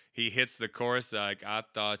 He hits the chorus like, I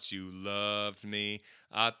thought you loved me.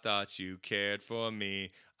 I thought you cared for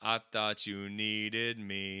me. I thought you needed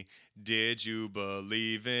me. Did you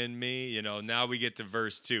believe in me? Now we get to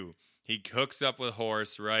verse 2. He hooks up with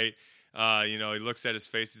Horse, right? He looks at his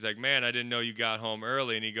face. He's like, man, I didn't know you got home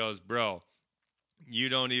early. And he goes, bro, you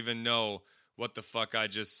don't even know what the fuck I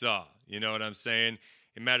just saw. You know what I'm saying?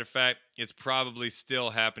 As a matter of fact, it's probably still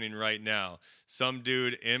happening right now. Some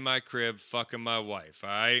dude in my crib fucking my wife, all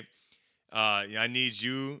right? I need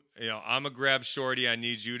you, I'm a grab shorty. I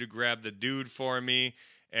need you to grab the dude for me.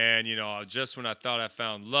 And, just when I thought I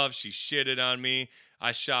found love, she shitted on me.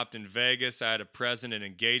 I shopped in Vegas. I had a present, an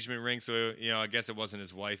engagement ring. So, I guess it wasn't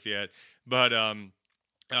his wife yet. But,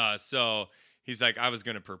 so he's like, I was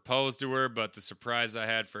going to propose to her, but the surprise I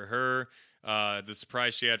had for her, the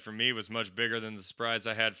surprise she had for me was much bigger than the surprise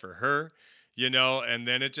I had for her, and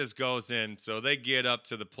then it just goes in. So they get up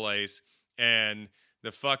to the place and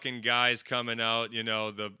the fucking guy's coming out,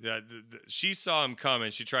 she saw him coming.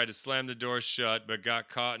 She tried to slam the door shut, but got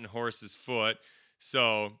caught in Horse's foot.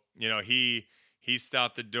 So, he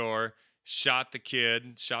stopped the door, shot the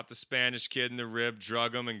Spanish kid in the rib,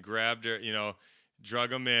 drug him and grabbed her,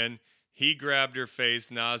 drug him in. He grabbed her face,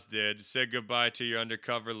 Nas did, said goodbye to your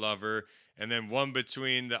undercover lover, and then one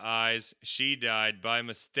between the eyes, she died by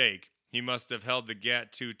mistake. He must have held the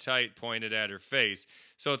gat too tight, pointed at her face.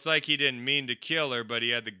 So it's like he didn't mean to kill her, but he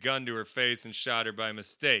had the gun to her face and shot her by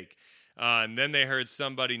mistake. And then they heard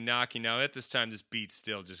somebody knocking. Now, at this time, this beat's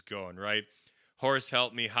still just going, right? Horse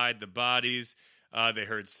helped me hide the bodies. They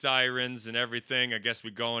heard sirens and everything. I guess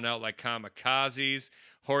we going out like kamikazes.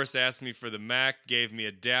 Horse asked me for the Mac, gave me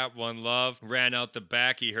a dap, one love, ran out the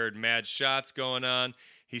back. He heard mad shots going on.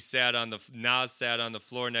 Nas sat on the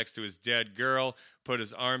floor next to his dead girl, put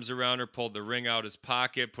his arms around her, pulled the ring out his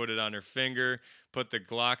pocket, put it on her finger, put the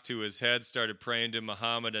Glock to his head, started praying to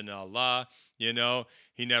Muhammad and Allah. He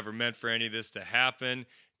never meant for any of this to happen.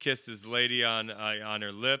 Kissed his lady on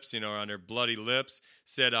her lips, on her bloody lips,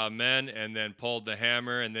 said amen, and then pulled the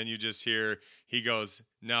hammer, and then you just hear, he goes,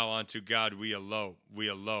 now unto God we elope,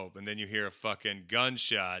 and then you hear a fucking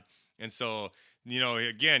gunshot. And so,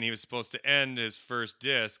 again, he was supposed to end his first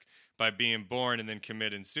disc by being born and then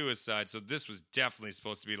committing suicide. So this was definitely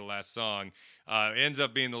supposed to be the last song. It ends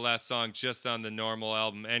up being the last song just on the normal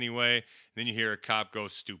album anyway. Then you hear a cop go,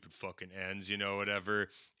 stupid fucking ends, whatever.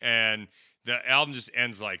 And the album just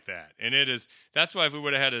ends like that. And that's why if we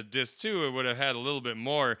would have had a disc 2, it would have had a little bit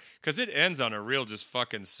more, because it ends on a real just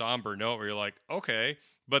fucking somber note where you're like, okay.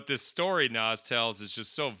 But this story Nas tells is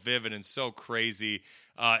just so vivid and so crazy.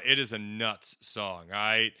 It is a nuts song, all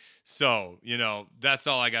right? So, that's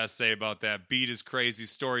all I got to say about that. Beat is crazy.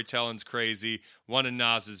 Storytelling's crazy. One of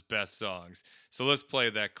Nas's best songs. So let's play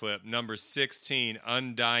that clip. Number 16,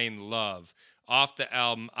 Undying Love. Off the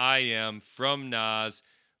album I Am from Nas.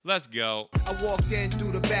 Let's go. I walked in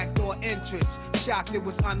through the back door entrance, shocked it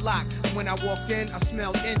was unlocked. When I walked in, I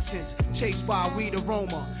smelled incense, chased by a weed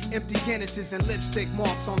aroma, empty Guinnesses and lipstick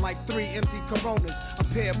marks on like 3 empty Coronas. A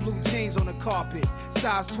pair of blue jeans on the carpet,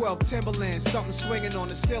 size 12 Timberlands, something swinging on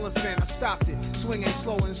the ceiling fan. I stopped it, swinging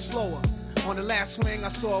slower and slower. On the last swing, I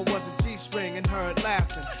saw it was a G-string and heard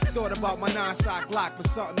laughing. Thought about my 9-sock Glock, but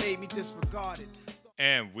something made me disregard it.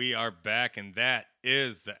 And we are back, and that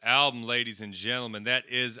is the album, ladies and gentlemen. That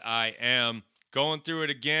is I Am. Going through it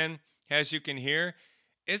again, as you can hear,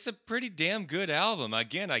 it's a pretty damn good album.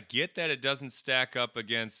 Again, I get that it doesn't stack up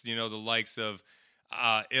against, the likes of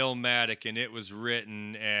Illmatic and It Was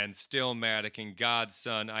Written and Stillmatic and God's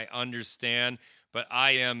Son. I understand, but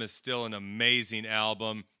I Am is still an amazing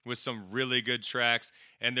album with some really good tracks,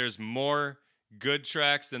 and there's more good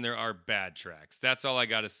tracks than there are bad tracks. That's all I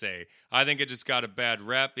got to say. I think it just got a bad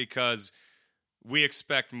rep because we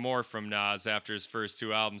expect more from Nas after his first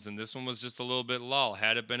 2 albums, and this one was just a little bit lull.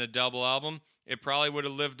 Had it been a double album, it probably would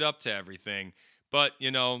have lived up to everything. But,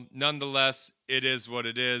 nonetheless, it is what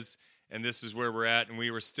it is, and this is where we're at, and we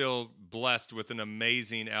were still blessed with an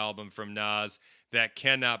amazing album from Nas that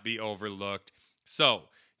cannot be overlooked. So,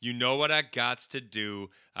 you know what I got to do.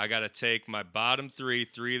 I got to take my bottom 3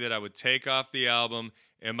 that I would take off the album,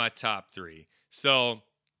 and my top 3. So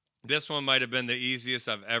this one might have been the easiest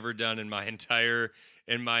I've ever done in my entire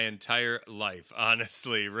life,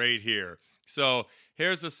 honestly, right here. So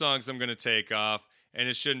here's the songs I'm going to take off, and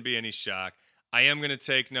it shouldn't be any shock. I am going to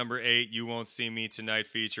take number 8, You Won't See Me Tonight,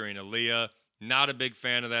 featuring Aaliyah. Not a big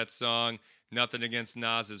fan of that song. Nothing against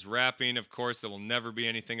Nas's rapping. Of course, there will never be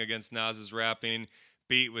anything against Nas's rapping.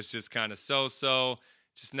 Beat was just kind of so-so,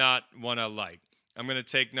 just not one I like. I'm going to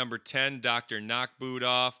take number 10, Dr. Knockboot,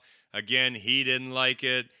 off. Again, he didn't like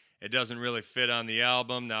it. It doesn't really fit on the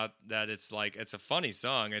album. Not that it's a funny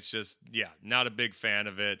song. It's just, not a big fan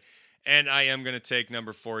of it. And I am going to take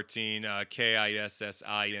number 14, Kissing,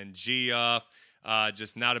 off.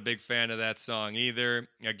 Just not a big fan of that song either.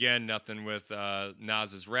 Again, nothing with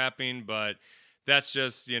Nas's rapping, but that's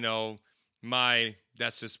just,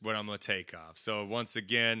 that's just what I'm going to take off. So once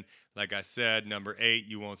again, like I said, number 8,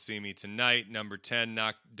 You Won't See Me Tonight. Number 10,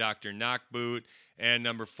 Dr. Knockboot. And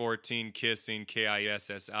number 14, Kissing,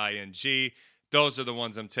 Kissing. Those are the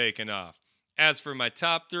ones I'm taking off. As for my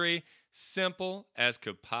top 3, simple as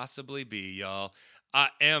could possibly be, y'all. I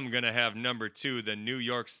am going to have number 2, The New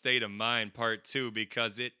York State of Mind Part 2,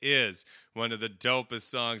 because it is one of the dopest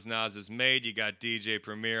songs Nas has made. You got DJ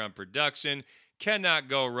Premier on production. Cannot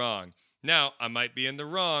go wrong. Now, I might be in the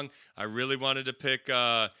wrong. I really wanted to pick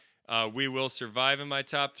We Will Survive in my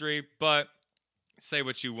top 3, but say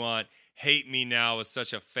what you want. Hate Me Now is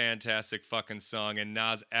such a fantastic fucking song, and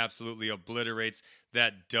Nas absolutely obliterates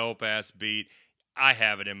that dope-ass beat. I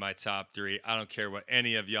have it in my top 3. I don't care what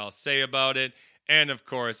any of y'all say about it. And, of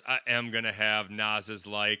course, I am going to have Nas's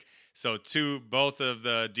Like. So, both of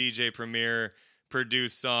the DJ Premier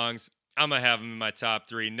produced songs, I'm going to have them in my top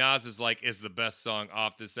 3. Nas's Like is the best song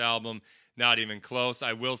off this album. Not even close.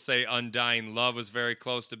 I will say Undying Love was very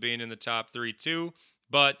close to being in the top 3, too.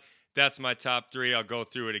 But that's my top 3. I'll go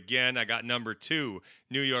through it again. I got number 2,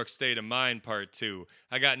 New York State of Mind Part 2.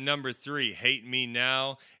 I got number 3, Hate Me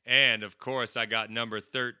Now. And, of course, I got number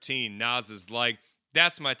 13, Nas's Like.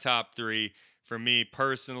 That's my top 3. For me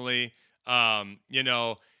personally,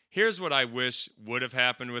 here's what I wish would have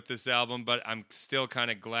happened with this album, but I'm still kind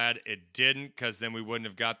of glad it didn't, because then we wouldn't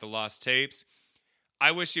have got the lost tapes.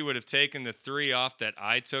 I wish he would have taken the 3 off that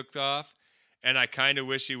I took off, and I kind of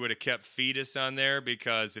wish he would have kept Fetus on there,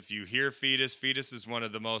 because if you hear Fetus, Fetus is one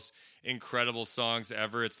of the most incredible songs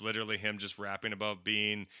ever. It's literally him just rapping about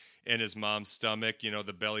being in his mom's stomach,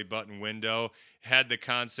 the belly button window. Had the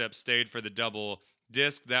concept stayed for the double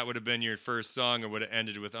disc, that would have been your first song. It would have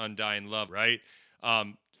ended with Undying Love, right?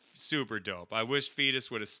 Super dope. I wish Fetus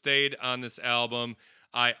would have stayed on this album.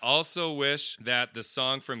 I also wish that the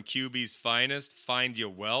song from QB's Finest, Find Your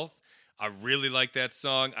Wealth, I really like that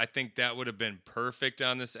song. I think that would have been perfect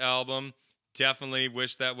on this album. Definitely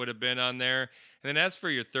wish that would have been on there. And then as for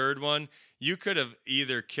your third one, you could have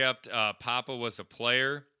either kept Papa Was a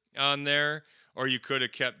Player on there, or you could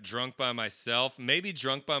have kept Drunk by Myself. Maybe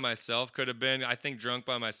Drunk by Myself could have been. I think Drunk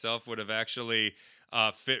by Myself would have actually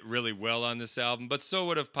fit really well on this album. But so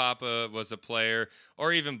would have Papa Was a Player,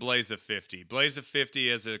 or even Blaze of 50. Blaze of 50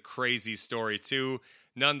 is a crazy story too.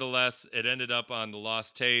 Nonetheless, it ended up on the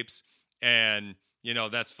Lost Tapes. And,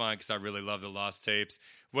 that's fine, because I really love the Lost Tapes.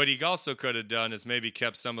 What he also could have done is maybe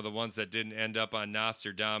kept some of the ones that didn't end up on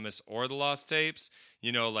Nostradamus or the Lost Tapes.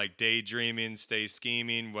 Like Daydreaming, Stay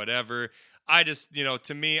Scheming, whatever. I just,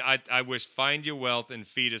 to me, I wish Find Your Wealth and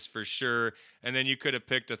Fetus for sure. And then you could have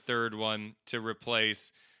picked a third one to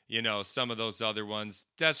replace, some of those other ones.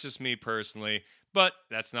 That's just me personally. But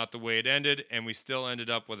that's not the way it ended. And we still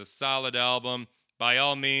ended up with a solid album. By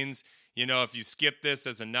all means, if you skip this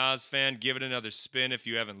as a Nas fan, give it another spin if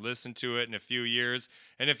you haven't listened to it in a few years.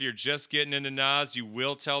 And if you're just getting into Nas, you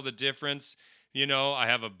will tell the difference. I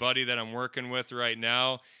have a buddy that I'm working with right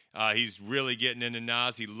now. He's really getting into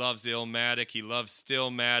Nas. He loves Illmatic. He loves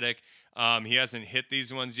Stillmatic. He hasn't hit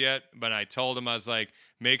these ones yet, but I told him, I was like,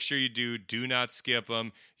 make sure you do not skip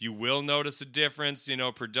them. You will notice a difference,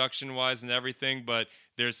 production-wise and everything, but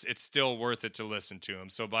it's still worth it to listen to him.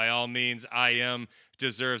 So by all means, I Am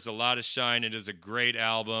deserves a lot of shine. It is a great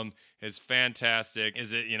album. It's fantastic.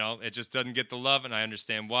 It just doesn't get the love, and I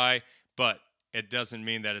understand why, but it doesn't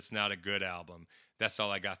mean that it's not a good album. That's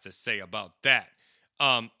all I got to say about that.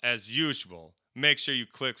 As usual, make sure you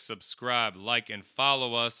click subscribe, like, and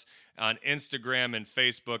follow us on Instagram and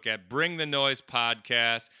Facebook at Bring the Noise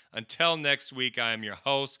Podcast. Until next week, I am your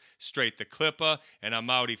host, Straight the Clipper, and I'm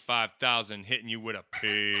Audi 5000 hitting you with a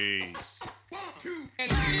peace. Turn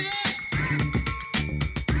it up.